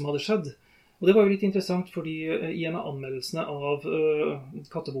 til det som hadde skjedd. Og det var jo litt interessant, fordi i en av anmeldelsene av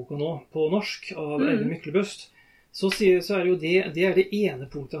Katteboka nå på norsk, av Eivind Myklebust, så det jo det ene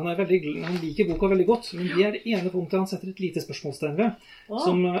punktet. Han liker boka veldig godt, men det det ene punktet han setter et lite spørsmålstegn ved.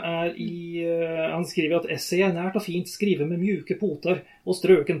 Som han skriver at essayet nært og fint, skriver med mjuke poter og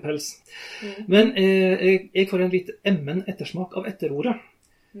strøken pels. Men jeg får en litt emmen ettersmak av etterordet.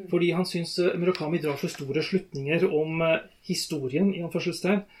 Fordi han synes Murakami drar for store slutninger om historien, i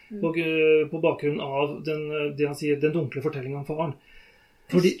anførselstegn, på bakgrunn av det han sier, den dunkle fortellingen om faren.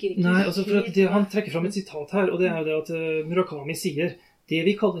 Han trekker fram et sitat her, og det jo det at Murakami sier det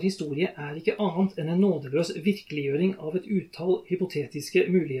vi kaller historie ikke annet enn en nådeløs virkeliggjøring av et utall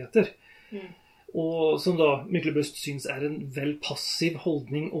hypotetiske muligheter. Og som da Myklebust synes en vel passiv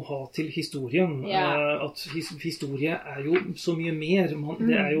holdning å ha til historien. At historie jo så mye mer.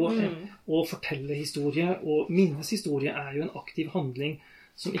 Det jo å fortelle historie, og minnes historie jo en aktiv handling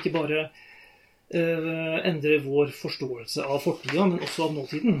som ikke bare endre vår forståelse av fortiden, men også av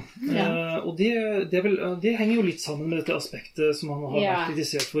nåtiden. Og det henger jo litt sammen med dette aspektet som han har vært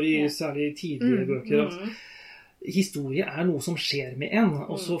kritisert for i særlig tidlige bøker, at historie noe som skjer med en,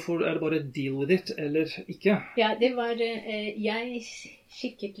 og så det bare deal with it, eller ikke. Ja, det var, jeg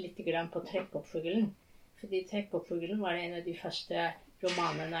kikket litt grann på Trekkoppfuglen, fordi Trekkoppfuglen var en av de første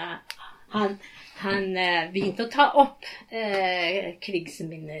romanene han begynte å ta opp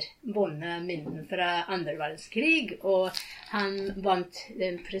krigsminner, vonde minner fra andre verdenskrig, og han vant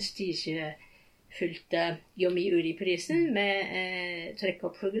den prestisjefylte Yomiuri-prisen med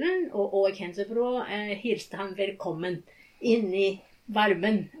Trekkoppfuglen, og Kensebro hilste han velkommen inn i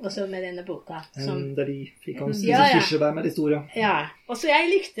varmen, også med denne boka. Der de fikk han kirsebær med de store. Ja, og så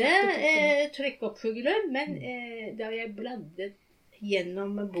jeg likte Trekkoppfuglen, men da jeg bladde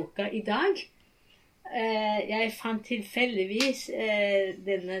gjennom boka i dag. Jeg fant tilfeldigvis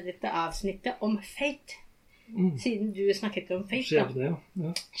dette avsnittet om fate. Siden du snakket om fate. Skjebne,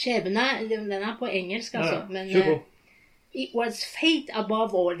 ja. Skjebne, den på engelsk altså. Men it was fate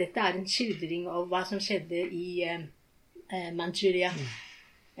above all. Dette en skildring av hva som skjedde i Manchuria.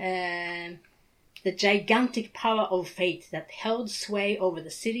 The gigantic power of fate that held sway over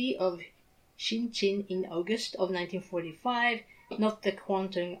the city of Shinchin in August of 1945. Not the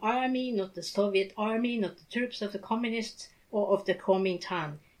Kuomintang army, not the Soviet army, not the troops of the communists or of the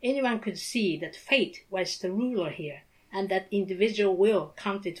Kuomintang. Anyone could see that fate was the ruler here, and that individual will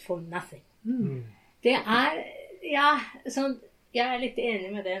counted for nothing. Det sånn, jeg litt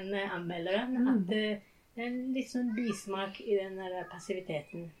enig med den anmelderen, at det en litt sånn bismak i den der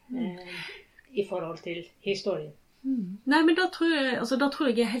passiviteten i forhold til historien. Nei, men da tror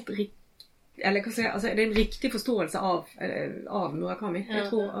jeg helt riktig. Eller hva skal jeg, altså, det en riktig forståelse av Murakami. Jeg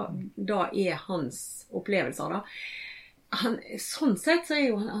tror da hans opplevelser da. Sånn sett så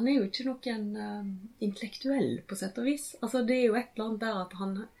han jo ikke noen intellektuell på sett og vis. Altså det jo et eller annet der at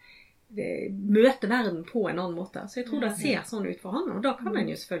han møte verden på en annen måte. Så jeg tror det ser sånn ut for han, og da kan en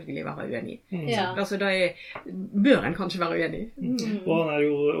jo selvfølgelig være uenig. Altså, da bør en kanskje være uenig.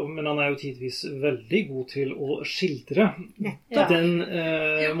 Og men han er jo tidvis veldig god til å skildre den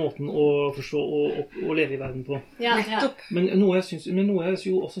måten å forstå og leve i verden på. Men noe jeg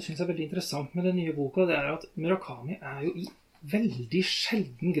jo også synes er veldig interessant med den nye boka, det er at Murakami er jo i veldig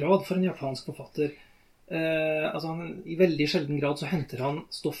sjelden grad for en japansk forfatter. I veldig sjelden grad så henter han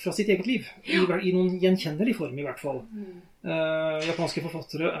stoff fra sitt eget liv i noen gjenkjennelig form i hvert fall. Japanske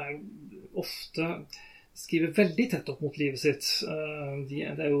forfattere ofte skriver veldig tett opp mot livet sitt. Det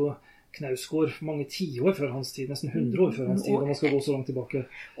er jo Knausgård mange 10 år før hans tid, nesten 100 år før hans tid, når man skal gå så langt tilbake.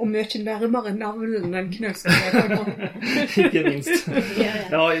 Og mye nærmere navlen enn Knausgård. Ikke minst.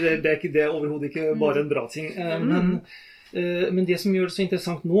 Det er overhodet ikke bare en bra ting. Men det som gjør det så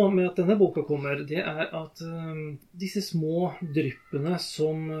interessant nå med at denne boka kommer, det er at disse små dryppene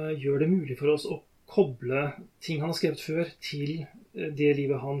som gjør det mulig for oss å koble ting han har skrevet før til det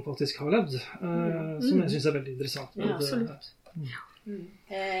livet han faktisk har levd, som jeg synes er veldig interessant. Ja, absolutt.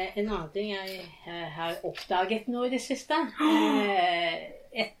 En annen ting jeg har oppdaget nå i det siste,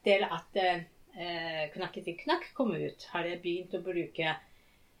 etter at Knakket i knakk kom ut, har jeg begynt å bruke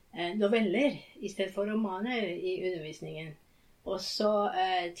noveller i stedet for romaner i undervisningen. Og så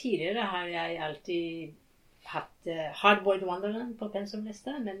tidligere har jeg alltid hatt Hardboiled Wonderland på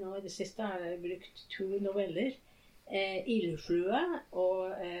pensumlista, men nå i det siste har jeg brukt 2 noveller. Ildflue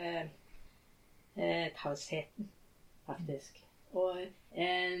og Tausheten, faktisk. Og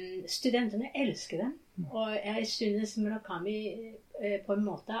studentene elsker dem. Og jeg synes Murakami på en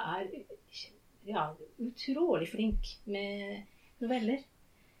måte utrolig flink med noveller.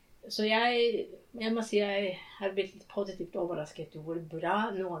 Så jeg må si jeg har blitt litt positivt overrasket over hvor bra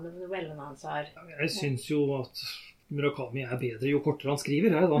noen av novellene hans er. Jeg synes jo at Murakami er bedre jo kortere han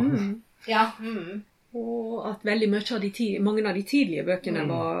skriver, Og at veldig mange av de tidlige bøkene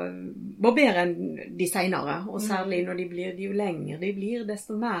var bedre enn de senere. Og særlig når de blir jo lengre de blir,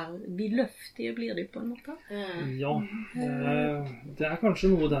 desto mer vidløftige blir de på en måte. Ja, det er kanskje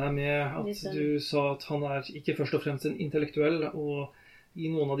noe der med at du sa at han er ikke først og fremst en intellektuell, og i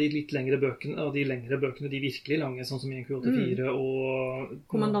noen av de litt lengre bøkene, og de lengre bøkene, de virkelig lange, sånn som 1Q84 og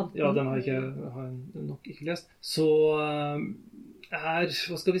Kommandanten. Ja, den har jeg nok ikke lest. Så hva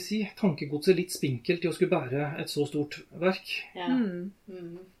skal vi si, tankegodset litt spinkelt til å skulle bære et så stort verk.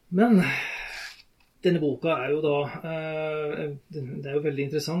 Men denne boka er jo da, det er jo veldig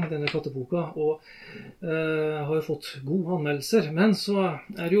interessant, denne katteboka, og har jo fått gode anmeldelser, men så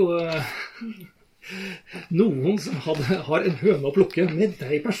er det jo noen som har en høne å plukke med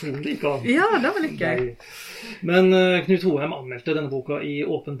deg personlig, ikke? Ja, det var litt gøy. Men Knut Hoem anmeldte denne boka i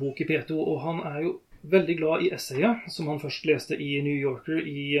Åpen bok i P2, og han er jo veldig glad i essayet, som han først leste i New Yorker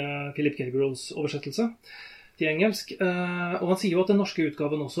i Philip Gabriels oversettelse til engelsk. Og han sier jo at den norske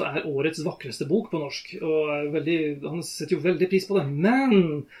utgaven også er årets vakreste bok på norsk, og han setter jo veldig pris på det.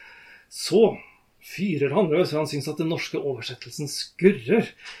 Men så fyrer han løs, for han synes at den norske oversettelsen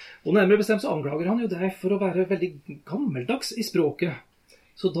skurrer. Og nærmere bestemt så anklager han jo deg for å være veldig gammeldags i språket.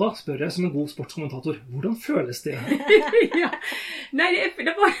 Så da spør jeg som en god sportskommentator, hvordan føles det? Nei,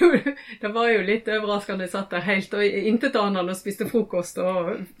 det var jo litt overraskende. Jeg satt der helt og intetanende og spiste frokost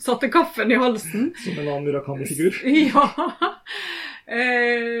og satte kaffen i halsen. Som en annen Murakami-figur. Ja.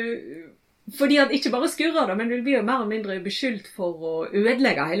 Fordi at ikke bare skurrer det, men vi blir jo mer og mindre beskyldt for å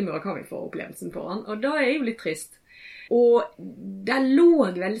ødelegge hele Murakami for opplevelsen for han. Og da er jo litt trist. Og det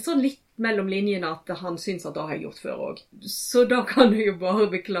lå vel sånn litt mellom linjene at han synes at det har jeg gjort før også. Så da kan jeg jo bare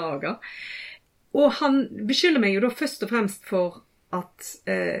beklage. Og han beskylder meg jo da først og fremst for at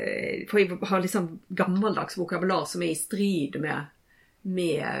for jeg har liksom gammeldags vokabular som er i strid med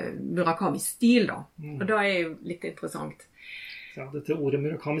Murakamis stil da. Og da er jo litt interessant. Ja, dette ordet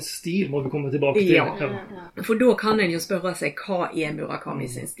Murakamis stil må vi komme tilbake til. Ja. For da kan en jo spørre seg, hva er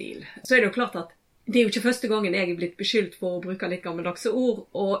Murakamis stil? Så er det jo klart at det er jo ikke første gangen jeg er blitt beskyldt for å bruke litt gammeldagse ord,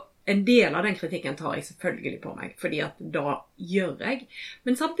 og en del av den kritikken tar jeg selvfølgelig på meg, fordi at da gjør jeg.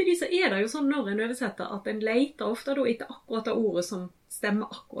 Men samtidig så er det jo sånn når en oversetter at en leter ofte da etter akkurat det ordet som stemmer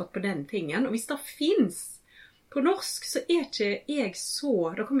akkurat på den tingen. Og hvis det finnes på norsk, så er ikke jeg så,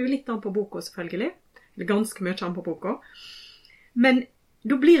 da kommer jo litt an på boka selvfølgelig, det er ganske mye an på boka, men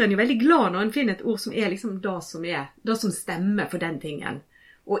da blir en jo veldig glad når en finner et ord som er liksom det som stemmer for den tingen.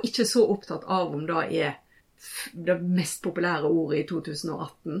 Og ikke så opptatt av om det er det mest populære ordet i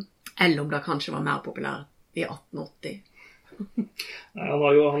 2018, eller om det kanskje var mer populært i 1880. Nei,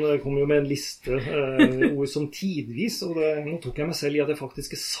 han kom jo med en liste ord som tidvis, og nå tok jeg meg selv i at jeg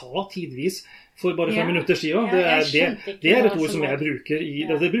faktisk sa tidvis for bare 5 minutter siden. Det er et ord som jeg bruker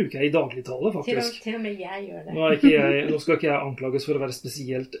det bruker jeg i dagligtale, faktisk. Til og med jeg gjør det. Nå skal ikke jeg anklages for å være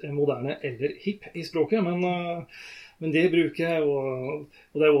spesielt moderne eller hipp i språket, men det bruker jeg, og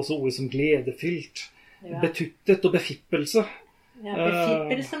det er jo også ord som gledefylt, betuttet og befippelse. Ja,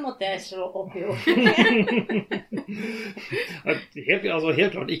 befippelse måtte jeg slå opp i ord.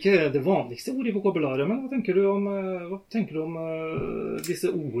 Helt klart ikke det vanligste ordet i vokabularet, men hva tenker du om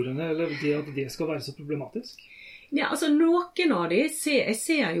disse ordene, eller det at det skal være så problematisk? Ja, altså noen av de, jeg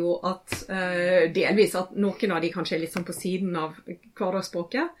ser jo at delvis at noen av de kanskje er litt sånn på siden av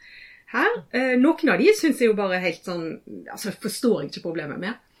hverdagsspråket her. Noen av de synes jeg jo bare helt sånn, altså forstår jeg ikke problemet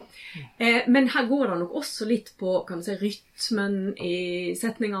med. Men her går det nok også litt på, kan du si, rytmen i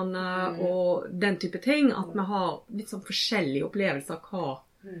setningene og den type ting, at vi har litt sånn forskjellige opplevelser av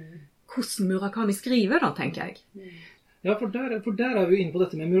hvordan Murakami skriver da, tenker jeg. Ja, for der er vi jo inne på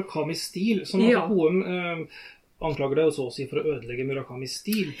dette med Murakamis stil, som Poem anklager deg jo så å si for å ødelegge Murakamis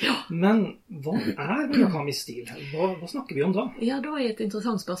stil. Men hva er Murakamis stil? Hva snakker vi om da? Ja, da er et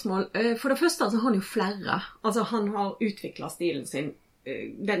interessant spørsmål. For det første, altså, han jo flere. Altså, han har utviklet stilen sin.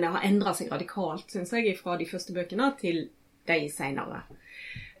 Den har endret seg radikalt, synes jeg, fra de første bøkene til de senere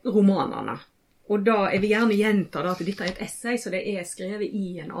romanene. Og da jeg vil gjerne gjenta at dette er et essay, så det er skrevet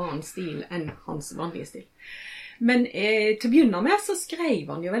i en annen stil enn hans vanlige stil. Men til å begynne med så skrev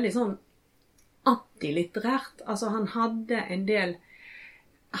han jo veldig sånn antilitterært. Altså han hadde en del,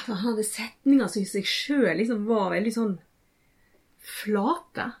 altså han hadde setninger som i seg selv liksom var veldig sånn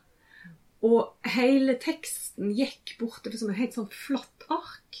flate. Og hele teksten gikk bort til som et helt sånn flatt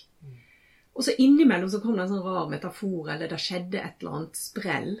ark. Og så innimellom så kom det en sånn rar metafor, eller det skjedde et eller annet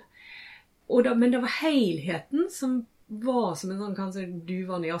sprell. Men det var helheten som var som en sånn kanskje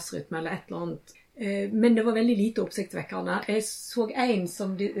duvende jazzrytme, eller et eller annet. Men det var veldig lite oppsiktsvekkende. Jeg så en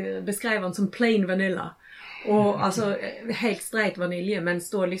som beskrev han som plain vanilla. Og altså helt streit vanilje,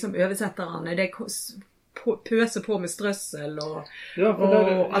 mens da liksom oversetterne, det pøser på med strøssel og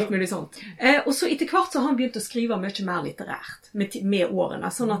alt mulig sånt. Og så etter hvert så har han begynt å skrive mye mer litterært med årene,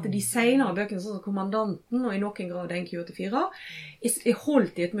 sånn at de senere bøkene, sånn som Kommandanten og i noen grad NQ84, er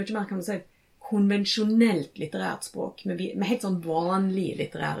holdt i et mye mer, kan du si, konvensjonelt litterært språk, med helt sånn vanlige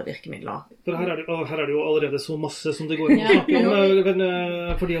litterære virkemidler. For her er det jo allerede så masse som det går inn å snakke om,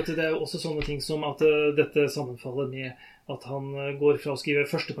 fordi at det er jo også sånne ting som at dette sammenfaller med at han går fra å skrive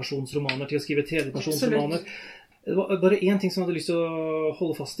førstepersonsromaner til å skrive tredjepersonsromaner. Det var bare en ting som jeg hadde lyst til å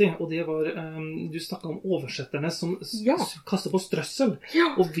holde fast i, og det var, du snakket om oversetterne som kaster på strøssel.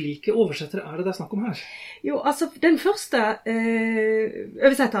 Ja. Og hvilke oversettere er det snakk om her? Jo, altså den første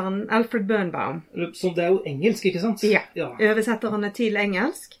oversetteren, Alfred Birnbaum. Så det er jo engelsk, ikke sant? Ja. Oversetterne til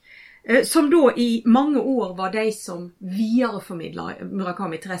engelsk. Som da i mange år var de som videreformidlet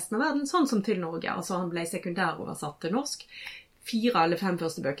Murakami til resten av verden, sånn som til Norge. Altså han ble sekundæroversatt til norsk. 4 eller 5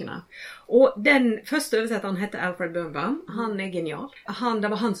 første bøkene. Og den første oversetteren heter Alfred Birnbaum. Han er genial.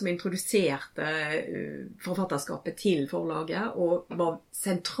 Det var han som introduserte forfatterskapet til forlaget, og var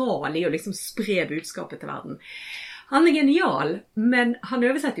sentral i å liksom spre budskapet til verden. Han er genial, men han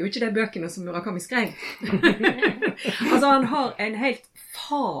oversetter jo ikke de bøkene som Murakami skrev. Altså han har en helt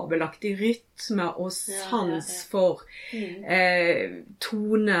fabelaktig rytme og sans for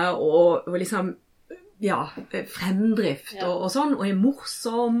tone og liksom fremdrift og sånn, og er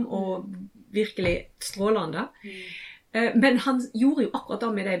morsom og virkelig strålende. Men han gjorde jo akkurat det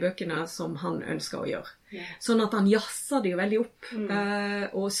med de bøkene som han ønsket å gjøre. Sånn at han jasset det jo veldig opp,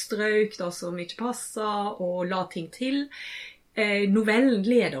 og strøk det som ikke passet, og la ting til. Novellen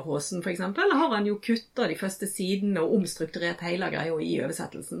Lederhosen, for eksempel, har han jo kuttet de første sidene og omstrukturert hele greia i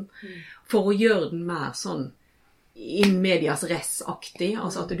oversettelsen, for å gjøre den mer sånn in medias res-aktig,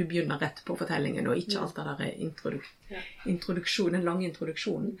 altså at du begynner rett på fortellingen, og ikke alt det der introduksjonen, den lange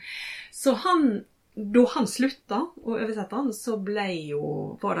introduksjonen. Så da han sluttet å oversette han, så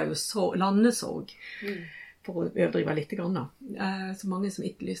var det jo landesorg, for å overdrive litt grann. Så mange som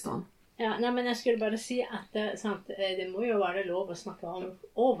etterlyste han. Ja, men jeg skulle bare si at det må jo være lov å snakke om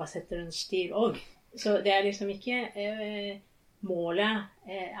oversetterens stil også. Så det er liksom ikke målet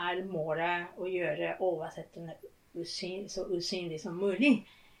å gjøre oversetterne så usynlig som mulig.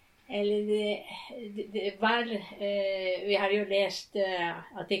 Eller vi har jo lest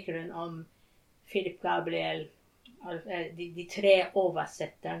artikkelen om Philip Gabriel, de 3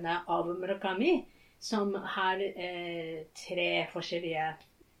 oversetterne av Murakami, som har 3 forskjellige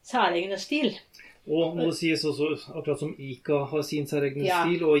særegne stil. Og må det sies også, akkurat som Ika har sin særegne Ja.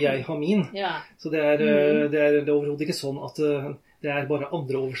 stil, og jeg har min. Ja. Så det er overhodet ikke sånn at det er bare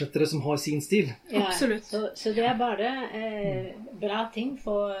andre oversettere som har sin stil. Ja, Absolutt. Så det er bare bra ting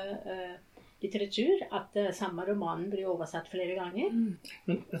for litteratur at samme romanen blir oversatt flere ganger.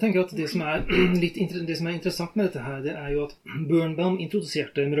 Men jeg tenker at det som er interessant med dette her, det er jo at Birnbaum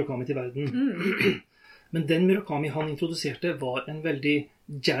introduserte Murakami til verden. Men den Murakami han introduserte var en veldig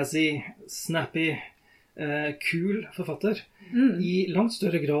jazzy, snappy, kul forfatter. I langt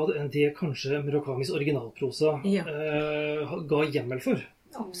større grad enn det kanskje Murakamis originalprosa Ja. ga hjemmel for.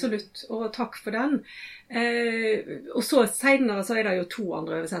 Absolutt, og takk for den. Og så senere så er det jo 2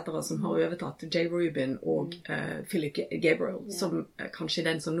 andre oversettere som har overtatt, J. Rubin og Philip Gabriel, som kanskje er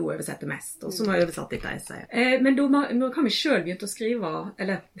den som nå oversetter mest, og som har oversatt dette essayet. Men da Murakami selv begynte å skrive,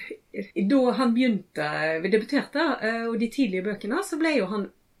 eller da han debuterte, og de tidlige bøkene, så ble jo han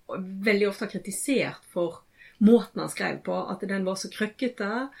veldig ofte kritisert for måten han skrev på, at den var så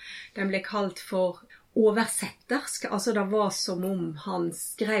krøkkete. Den ble kalt for oversettersk, altså det var som om han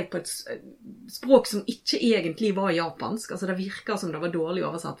skrev på et språk som ikke egentlig var japansk, altså det virket som det var dårlig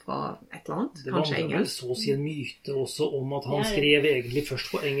oversatt fra et eller annet, Det kanskje var vel engelsk. så å si en myte også om at han Ja, ja. skrev egentlig først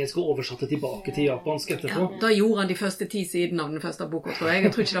på engelsk og oversatte tilbake til japansk etterpå. Ja, da gjorde han de første 10 sidene av den første boka, tror jeg.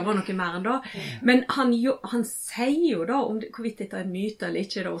 Jeg tror ikke det var noe mer enn da. Men han sier jo da, om hvorvidt dette er en myte eller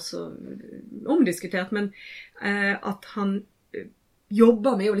ikke, er det også omdiskutert, men at han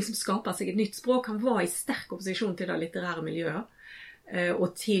jobber med å liksom skape seg et nytt språk. Han var i sterk opposisjon til det litterære miljøet,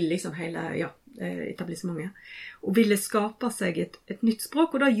 og til liksom hele etablissementet, og ville skape seg et nytt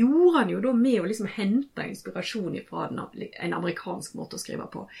språk, og da gjorde han jo da med å liksom hente inspirasjon fra en amerikansk måte å skrive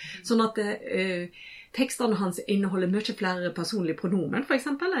på. Sånn at tekstene hans inneholder mye flere personlige pronomen, for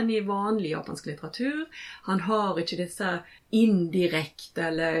eksempel, enn i vanlig japansk litteratur. Han har ikke disse indirekte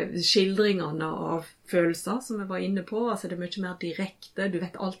eller skildringene av følelser, som jeg var inne på. Altså det er mye mer direkte. Du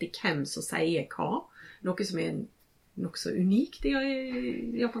vet alltid hvem som sier hva. Noe som er noe så unikt i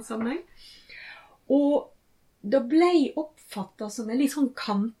japansk sammenheng. Og det ble oppfattet som en litt sånn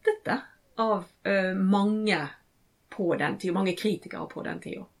kantete av mange på den tiden, mange kritikere på den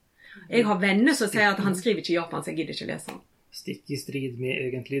tiden. Jeg har venner som sier at han skriver ikke japansk, jeg gidder ikke lese han. Stikk i strid med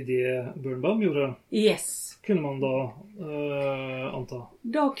egentlig det Birnbaum gjorde, Yes. kunne man da anta.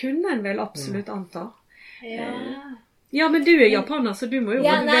 Da kunne en vel absolutt anta. Ja. Ja, men du er japaner, så du må jo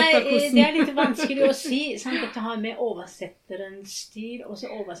vite hvordan... det er litt vanskelig å si, sant, at det har med oversetterens stil, og så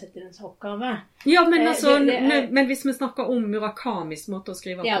oversetterens oppgave. Ja, men altså, det men hvis vi snakker om Murakamis måte å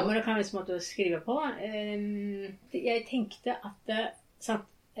skrive på. Ja, Murakamis måte å skrive på. Jeg tenkte at sant,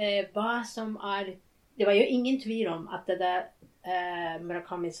 hva som er... Det var jo ingen tvil om at da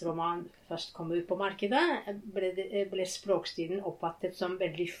Murakamis roman først kom ut på markedet, ble språkstilen oppfattet som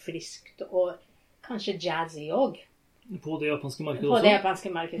veldig friskt og kanskje jazzy også. På det japanske markedet På også. det japanske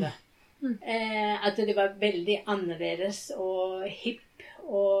markedet. At det var veldig annerledes og hipp,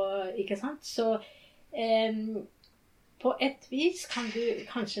 og ikke sant? Så på et vis kan du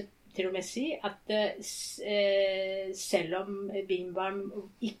kanskje til og med si at selv om Birnbaum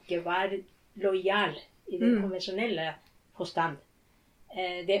ikke var lojal i den konvensjonelle forstand,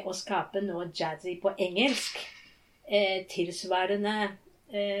 det å skape noe jazzy på engelsk, tilsvarende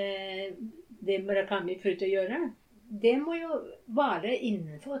det Murakami prøvde å gjøre, det må jo være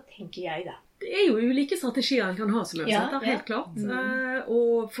innenfor, tenker jeg da. Det er jo ulike strategier en kan ha som oversetter, Ja. helt klart.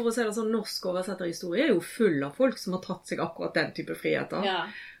 Og for å si det sånn, norsk oversetterhistorie er jo full av folk som har tatt seg akkurat den type friheter. Ja.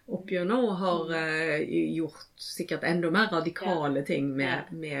 Oppgjennom og har gjort sikkert enda mer radikale ting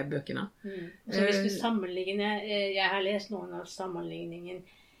med bøkene. Så hvis du sammenligner, jeg har lest noen av sammenligningen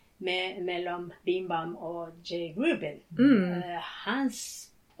mellom Birnbaum og J. Rubin.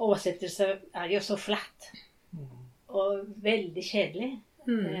 Hans oversettelse er jo så flatt og veldig kjedelig.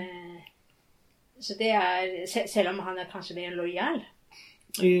 Så det er, selv om han er kanskje mer lojal.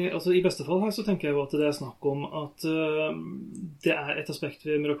 I beste fall her så tenker jeg jo at det er snakk om at det er et aspekt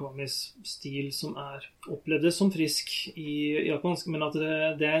ved Murakamis stil som er opplevd som frisk i japansk, men at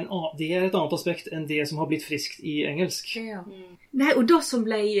det er et annet aspekt enn det som har blitt friskt i engelsk. Ja. Nei, og det som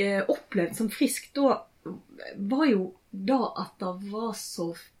ble opplevd som friskt da, var jo da at det var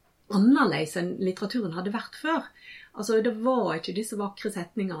så annerledes enn litteraturen hadde vært før. Altså, det var ikke disse vakre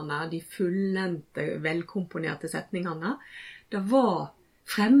setningene, de fullendte, velkomponerte setningene. Det var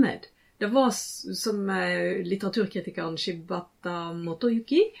fremmed. Det var, som litteraturkritikeren Shibata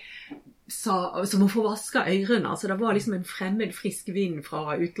Motoyuki sa, som å få vasket ørene. Altså, det var liksom en fremmed, frisk vind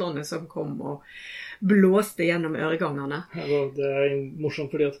fra utlandet som kom og blåste gjennom øregangene. Ja, det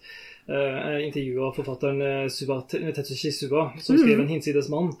morsomt fordi at jeg intervjuet forfatteren Tetsushi Suba, som skrev En hinsides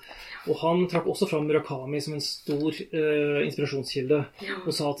mann, og han trakk også fram Murakami som en stor inspirasjonskilde,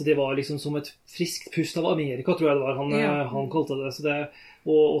 og sa at det var liksom som et friskt pust av Amerika, tror jeg det var han kalte det.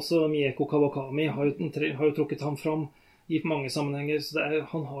 Og også Mieko Kawakami har jo trukket ham fram i mange sammenhenger, så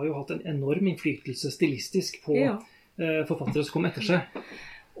han har jo hatt en enorm innflytelse stilistisk på forfattere som kom etter seg.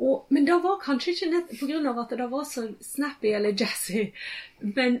 Men det var kanskje ikke nett på grunn av at det var så snappy eller jazzy,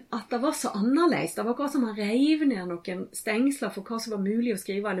 men at det var så annerledes. Det var akkurat som han reiv ned noen stengsler for hva som var mulig å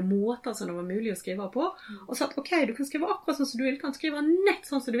skrive, eller måter som det var mulig å skrive på, og sa at ok, du kan skrive akkurat sånn som du vil, du kan skrive nett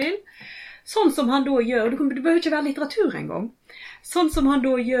sånn som du vil. Sånn som han da gjør, du behøver ikke være litteratur engang. Sånn som han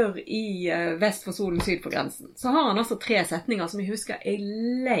da gjør i Vest for solen, syd for grensen. Så har han altså 3 setninger som jeg husker er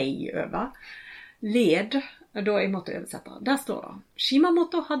lei over. Led, da jeg måtte oversette. Der står det: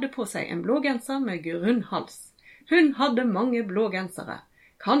 Shimamoto hadde på seg en blå genser med grunn hals. Hun hadde mange blå gensere.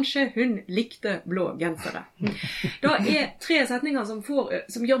 Kanskje hun likte blå gensere. Det er 3 setninger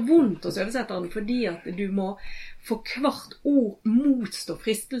som gjør vondt hos oversetteren, fordi at du må for hvert ord motstå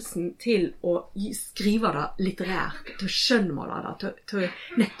fristelsen til å skrive det litterært, til å skjønnmåle det, til å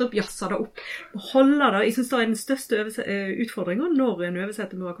nettopp jasse det opp. Holde det, jeg synes det er den største utfordringen når en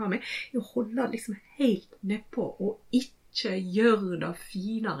oversetter Murakami, er å holde det liksom helt nedpå, og ikke gjøre det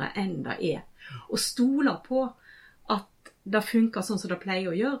finere enn det er. Og stole på at det funker sånn som det pleier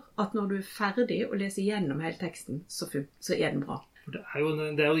å gjøre, at når du er ferdig å lese gjennom hele teksten, så er den bra. Det er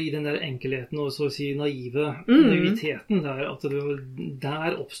jo i den der enkelheten og så å si naiviteten der, at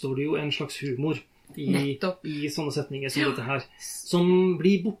der oppstår det jo en slags humor i sånne setninger som dette her, som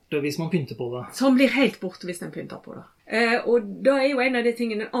blir borte hvis man pynter på det. Som blir helt borte hvis man pynter på det. Og da er jo en av de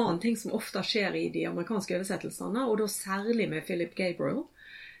tingene, en annen ting som ofte skjer i de amerikanske oversettelsene, og da særlig med Philip Gabriel,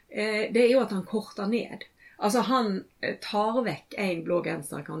 det er jo at han korter ned. Altså han tar vekk en blå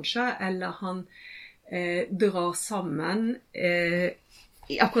genser kanskje, eller han drar sammen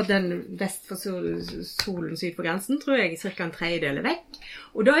akkurat den vest for solen, syd for grensen, tror jeg cirka en tredjedel er vekk.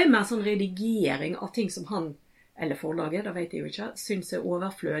 Og da er det mer sånn redigering av ting som han, eller forlaget, det vet jeg jo ikke, synes er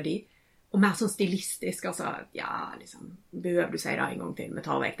overflødig, og mer sånn stilistisk, altså, liksom, behøver du si det en gang til, vi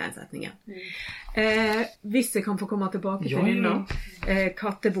tar vekk den setningen. Hvis jeg kan få komme tilbake til denne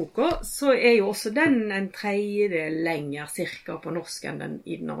katteboka, så er jo også den en tredjedel lenger cirka på norsk enn den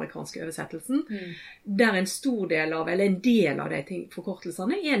i den amerikanske oversettelsen, der en stor del av, eller en del av de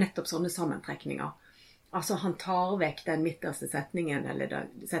forkortelsene er nettopp sånne sammentrekninger. Altså han tar vekk den midterste setningen, eller det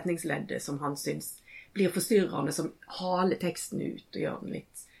setningsleddet som han synes blir forstyrrende, som haler teksten ut og gjør den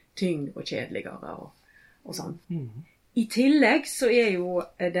litt tyngre og kjedeligere og sånn. I tillegg så er jo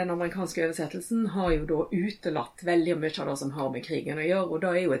den amerikanske oversettelsen har jo da utelatt veldig mye av det som har med krigen å gjøre, og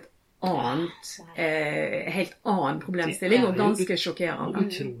da er jo et annet, helt annen problemstilling, og ganske sjokkerende.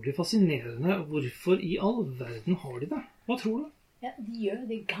 Utrolig fascinerende. Hvorfor i all verden har de det? Hva tror du? Ja, de gjør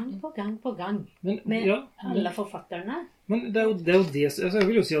det gang på gang med alle forfatterne. Men det er jo det, jeg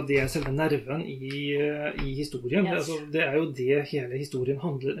vil jo si at det er selve nerven i historien. Yes. Det er jo det hele historien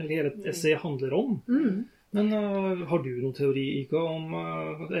hele essayet handler om. Men har du noen teori, Ika,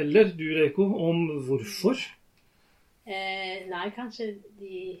 eller du, Reiko, om hvorfor? Nei, kanskje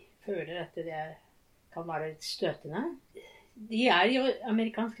de føler at det kan være litt støtende. De jo,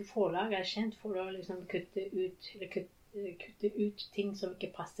 amerikanske forlag kjent for å liksom kutte ut ting som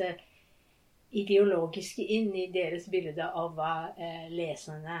ikke passer ideologisk inn i deres bilde av hva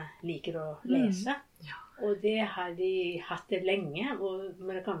leserne liker å lese. Og det har de hatt det lenge, og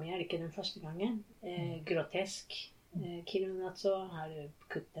Murakami ikke den første gangen. Grotesk. Kironatsu har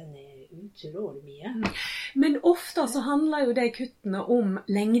kuttet ned utrolig mye. Men ofte så handler jo de kuttene om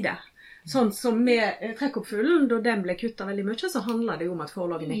lengde. Sånn som med Trekkoppfuglen, da den ble kuttet veldig mye, så handler det jo om at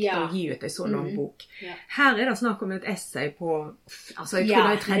forlaget nekter å gi ut en så lang bok. Her det snakk om et essay på, altså jeg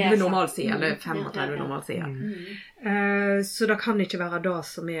tror det 30 normalsider, eller 35 normalsider. Så det kan ikke være det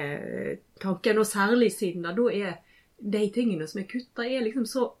som tanken, og særlig siden da de tingene som kuttet liksom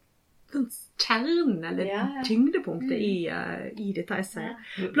så kjernen, eller tyngdepunktet i dette essayet.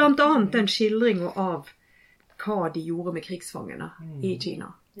 Blant annet den skildringen av hva de gjorde med krigsfangene i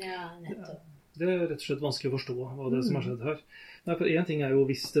Kina. Ja, nettopp. Det rett og slett vanskelig å forstå hva det som har skjedd her. Nei, for en ting jo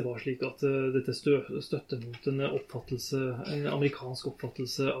hvis det var slik at dette støtter mot en amerikansk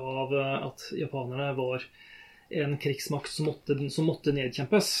oppfattelse av at japanerne var en krigsmakt som måtte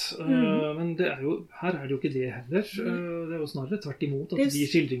nedkjempes. Men her det jo ikke det heller. Det jo snarere tvert imot at de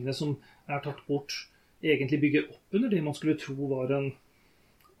skildringene som tatt bort egentlig bygger opp under det man skulle tro var en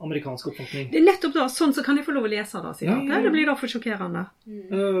amerikansk oppfatning. Det nettopp da, sånn så kan jeg få lov å lese da, sitatet. Det blir da for sjokkerende.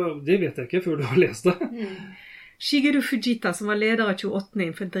 Det vet jeg ikke før du har lest det. Shigeru Fujita, som var leder av 28.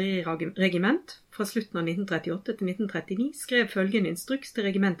 infanteriregiment fra slutten av 1938 til 1939, skrev følgende instruks til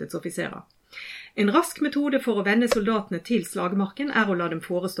regimentets offiserer. En rask metode for å vende soldatene til slagmarken å la dem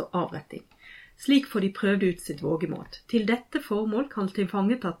forestå avretting. Slik får de prøvd ut sitt vågemåt. Til dette formål kan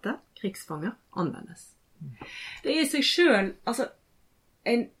tilfangetatte krigsfanger anvendes. Det i seg selv, altså,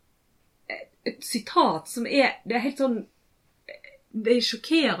 et sitat som det helt sånn, det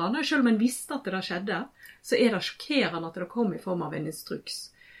sjokkerende, selv om man visste at det skjedde, så det sjokkerende at det kom i form av en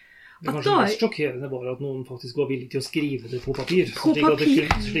instruks. Det kanskje mest sjokkerende var at noen faktisk var villig til å skrive det på papir,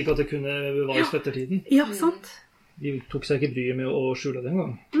 slik at det kunne bevares for ettertiden. Ja, sant. De tok seg ikke bryet med å skjule det en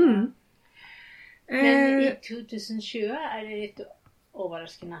gang. Men i 2020 det litt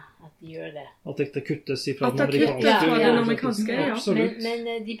overraskende at de gjør det. At dette kuttes fra den amerikanske. Ja. Men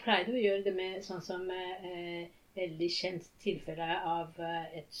de pleide å gjøre det med sånn som veldig kjent tilfelle av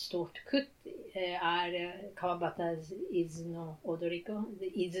et stort kutt Kawabatas Izuno Odoriko, The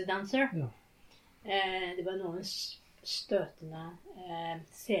Izu Dancer. Ja. Det var noen støtende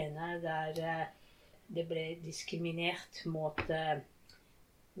scener der det ble diskriminert mot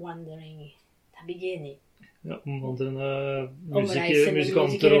Wandering Tabigeni. Ja, omvandrende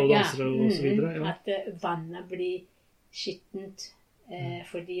musikanter og dansere og så videre. Ja. At vannet blir skittent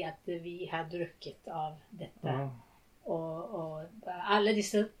fordi at vi har drukket av dette. Og alle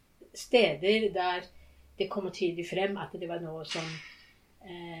disse steder der det kommer tydelig frem at det var noe som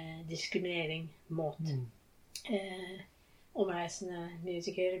diskriminering mot omreisende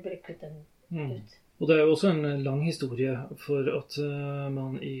musikere ble kuttet ut. Og det jo også en lang historie for at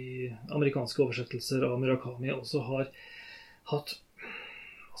man i amerikanske oversettelser av Murakami også har hatt,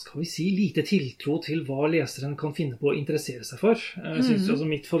 hva skal vi si, lite tiltro til hva leseren kan finne på å interessere seg for. Jeg synes, altså,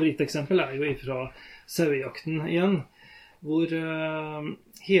 mitt favoritteksempel jo fra Sauejakten igjen, hvor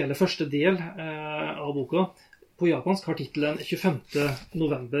hele første del av boka på japansk har titelen 25.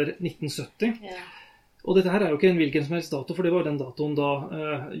 november 1970. Ja. Og dette her jo ikke en hvilken som helst dato, for det var den datoen da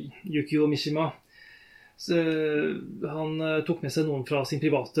Yukio Mishima han tok med seg noen fra sin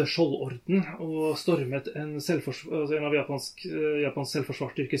private skjoldorden og stormet en av Japans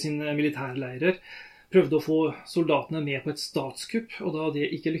selvforsvarsstyrke sin militærleirer, prøvde å få soldatene med på et statskupp, og da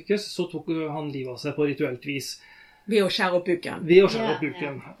det ikke lykkes, så tok han livet av seg på rituelt vis. Ved å skjære opp buken.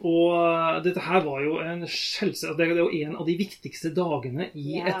 Ja. Og dette her var jo det jo en av de viktigste dagene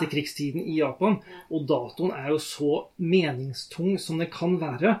i etterkrigstiden i Japan, og datoen jo så meningstung som det kan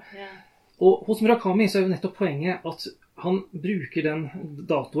være. Ja. Og hos Murakami så jo nettopp poenget at han bruker den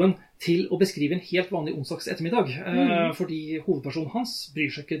datoen til å beskrive en helt vanlig onsdags ettermiddag. Fordi hovedpersonen hans bryr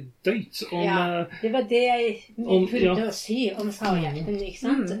seg ikke døyt om... Ja, det var det jeg prøvde å si om Sauejakten, ikke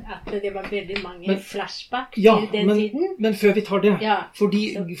sant? At det var veldig mange flashback til den tiden. Men før vi tar det,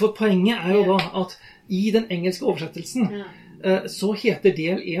 for poenget jo da at i den engelske oversettelsen så heter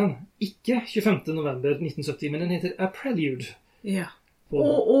del 1 ikke 25. november 1970, men den heter A Prelude. Ja.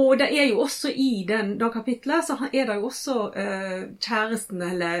 Og det jo også i da kapitlet, så det jo også kjæresten,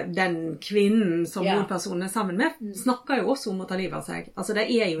 eller den kvinnen som hovedpersonen sammen med, snakker jo også om å ta livet av seg. Altså det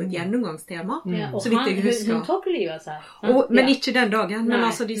jo et gjennomgangstema, så vidt jeg husker. Hun tok livet av seg. Men ikke den dagen, men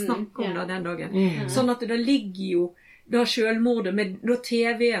altså de snakker om det den dagen. Sånn at det ligger jo da selvmordet med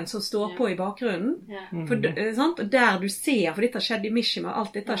TV-en som står på i bakgrunnen. For, sant? Og der du ser, for dette skjedde i Mishima,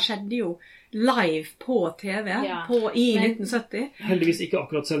 alt dette skjedde jo live på TV i 1970. Heldigvis ikke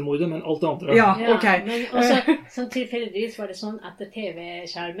akkurat selvmordet, men alt det andre. Ja, ok. Men også, sånn tilfeldigvis var det sånn at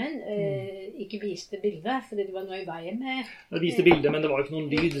TV-skjermen ikke viste bilder, fordi det var noe i veien med... Det viste bilder, men det var jo ikke noen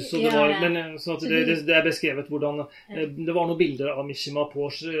lyd, så det var, så at det beskrevet hvordan det var noen bilder av Mishima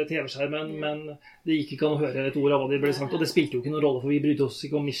på TV-skjermen, men det gikk ikke an å høre et ord av hva de ble sagt, og det spilte jo ikke noen rolle, for vi brydde oss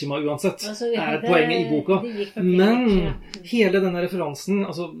ikke om Mishima uansett. Det poenget i boka. Men hele denne referansen,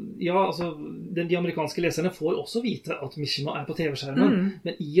 de amerikanske leserne får også vite at Mishima på TV-skjermen,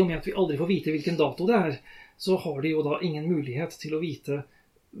 men i og med at vi aldri får vite hvilken dato det så har de jo da ingen mulighet til å vite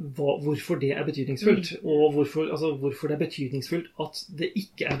hvorfor det betydningsfullt, og hvorfor det betydningsfullt at det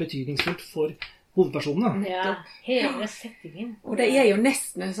ikke betydningsfullt for hovedpersonene. Ja, hele settingen. Og det jo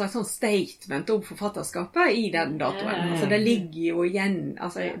nesten en sånn statement om forfatterskapet i den datoen. Så det ligger jo igjen,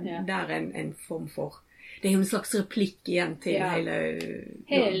 der en form for... Det jo en slags replikk igjen til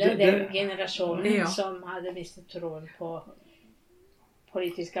hele den generasjonen som hadde mistet troen på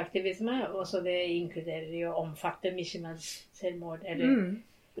politisk aktivisme, og så det inkluderer jo omfatter Mishimas selvmord.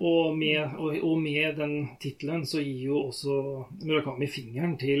 Og med den titelen så gir jo også Murakami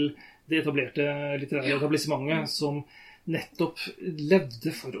fingeren til det etablerte litterære etablissementet som nettopp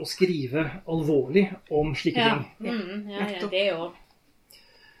levde for å skrive alvorlig om slike ting. Det også.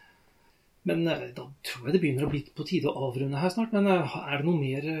 Men da tror jeg det begynner å bli på tide å avrunde her snart. Men er det noe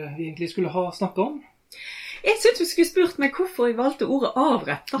mer vi egentlig skulle ha snakket om? Jeg synes du skulle spurt meg hvorfor jeg valgte ordet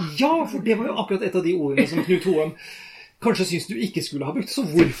avrette. Ja, for det var jo akkurat et av de ordene som Knut Hoem kanskje synes du ikke skulle ha brukt. Så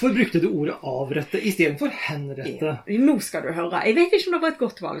hvorfor brukte du ordet avrette i stedet for henrette? Ja, nå skal du høre. Jeg vet ikke om det var et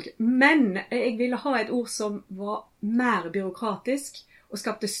godt valg, men jeg ville ha et ord som var mer byråkratisk og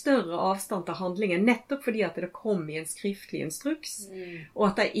skapte større avstand til handlingen, nettopp fordi at det kom i en skriftlig instruks, og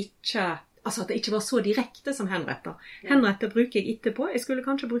at det ikke var så direkte som henrette. Henrette bruker jeg etterpå. Jeg skulle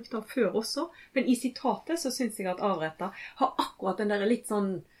kanskje brukt det før også, men i sitatet så synes jeg at avrette har akkurat den der litt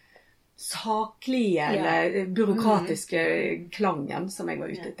sånn saklige eller byråkratiske klangen som jeg var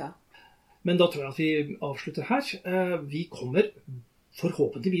ute etter. Men da tror jeg at vi avslutter her. Vi kommer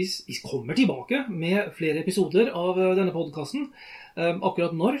forhåpentligvis tilbake med flere episoder av denne podcasten.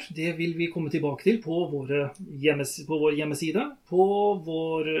 Akkurat når, det vil vi komme tilbake til på vår hjemmeside, på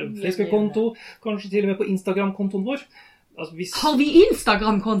vår Facebook-konto, kanskje til og med på Instagram-kontoen vår. Har vi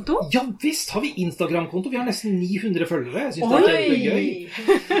Instagram-konto? Ja, visst har vi Instagram-konto. Vi har nesten 900 følgere. Jeg synes det er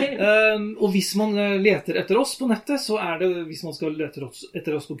gøy. Og hvis man leter etter oss på nettet, så det, hvis man skal lete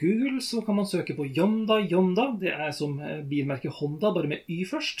etter oss på Google, så kan man søke på Yonda. Det som bilmerket Honda, bare med Y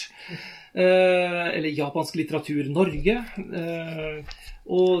først. Eller Japansk litteratur Norge.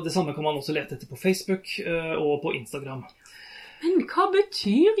 Og det samme kan man også lete etter på Facebook og på Instagram. Men hva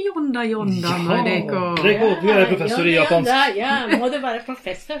betyr Yonda med deg? Reiko, du professor i japansk. Ja, må du være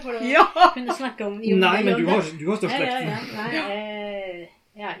professor for å kunne snakke om Yonda? Nei, men du har størst slekt.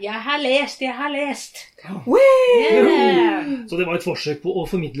 Jeg har lest. Så det var et forsøk på å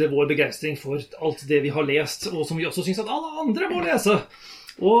formidle vår begeistring for alt det vi har lest, og som vi også synes at alle andre må lese.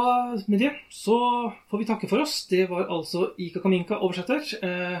 Og med det så får vi takke for oss. Det var altså Ika Kaminka, oversetter,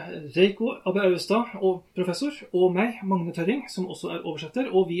 Reiko Abbe Auestad, professor, og meg, Magne Tørring, som også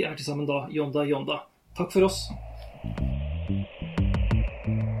oversetter, og vi til sammen da Yonda. Takk for oss.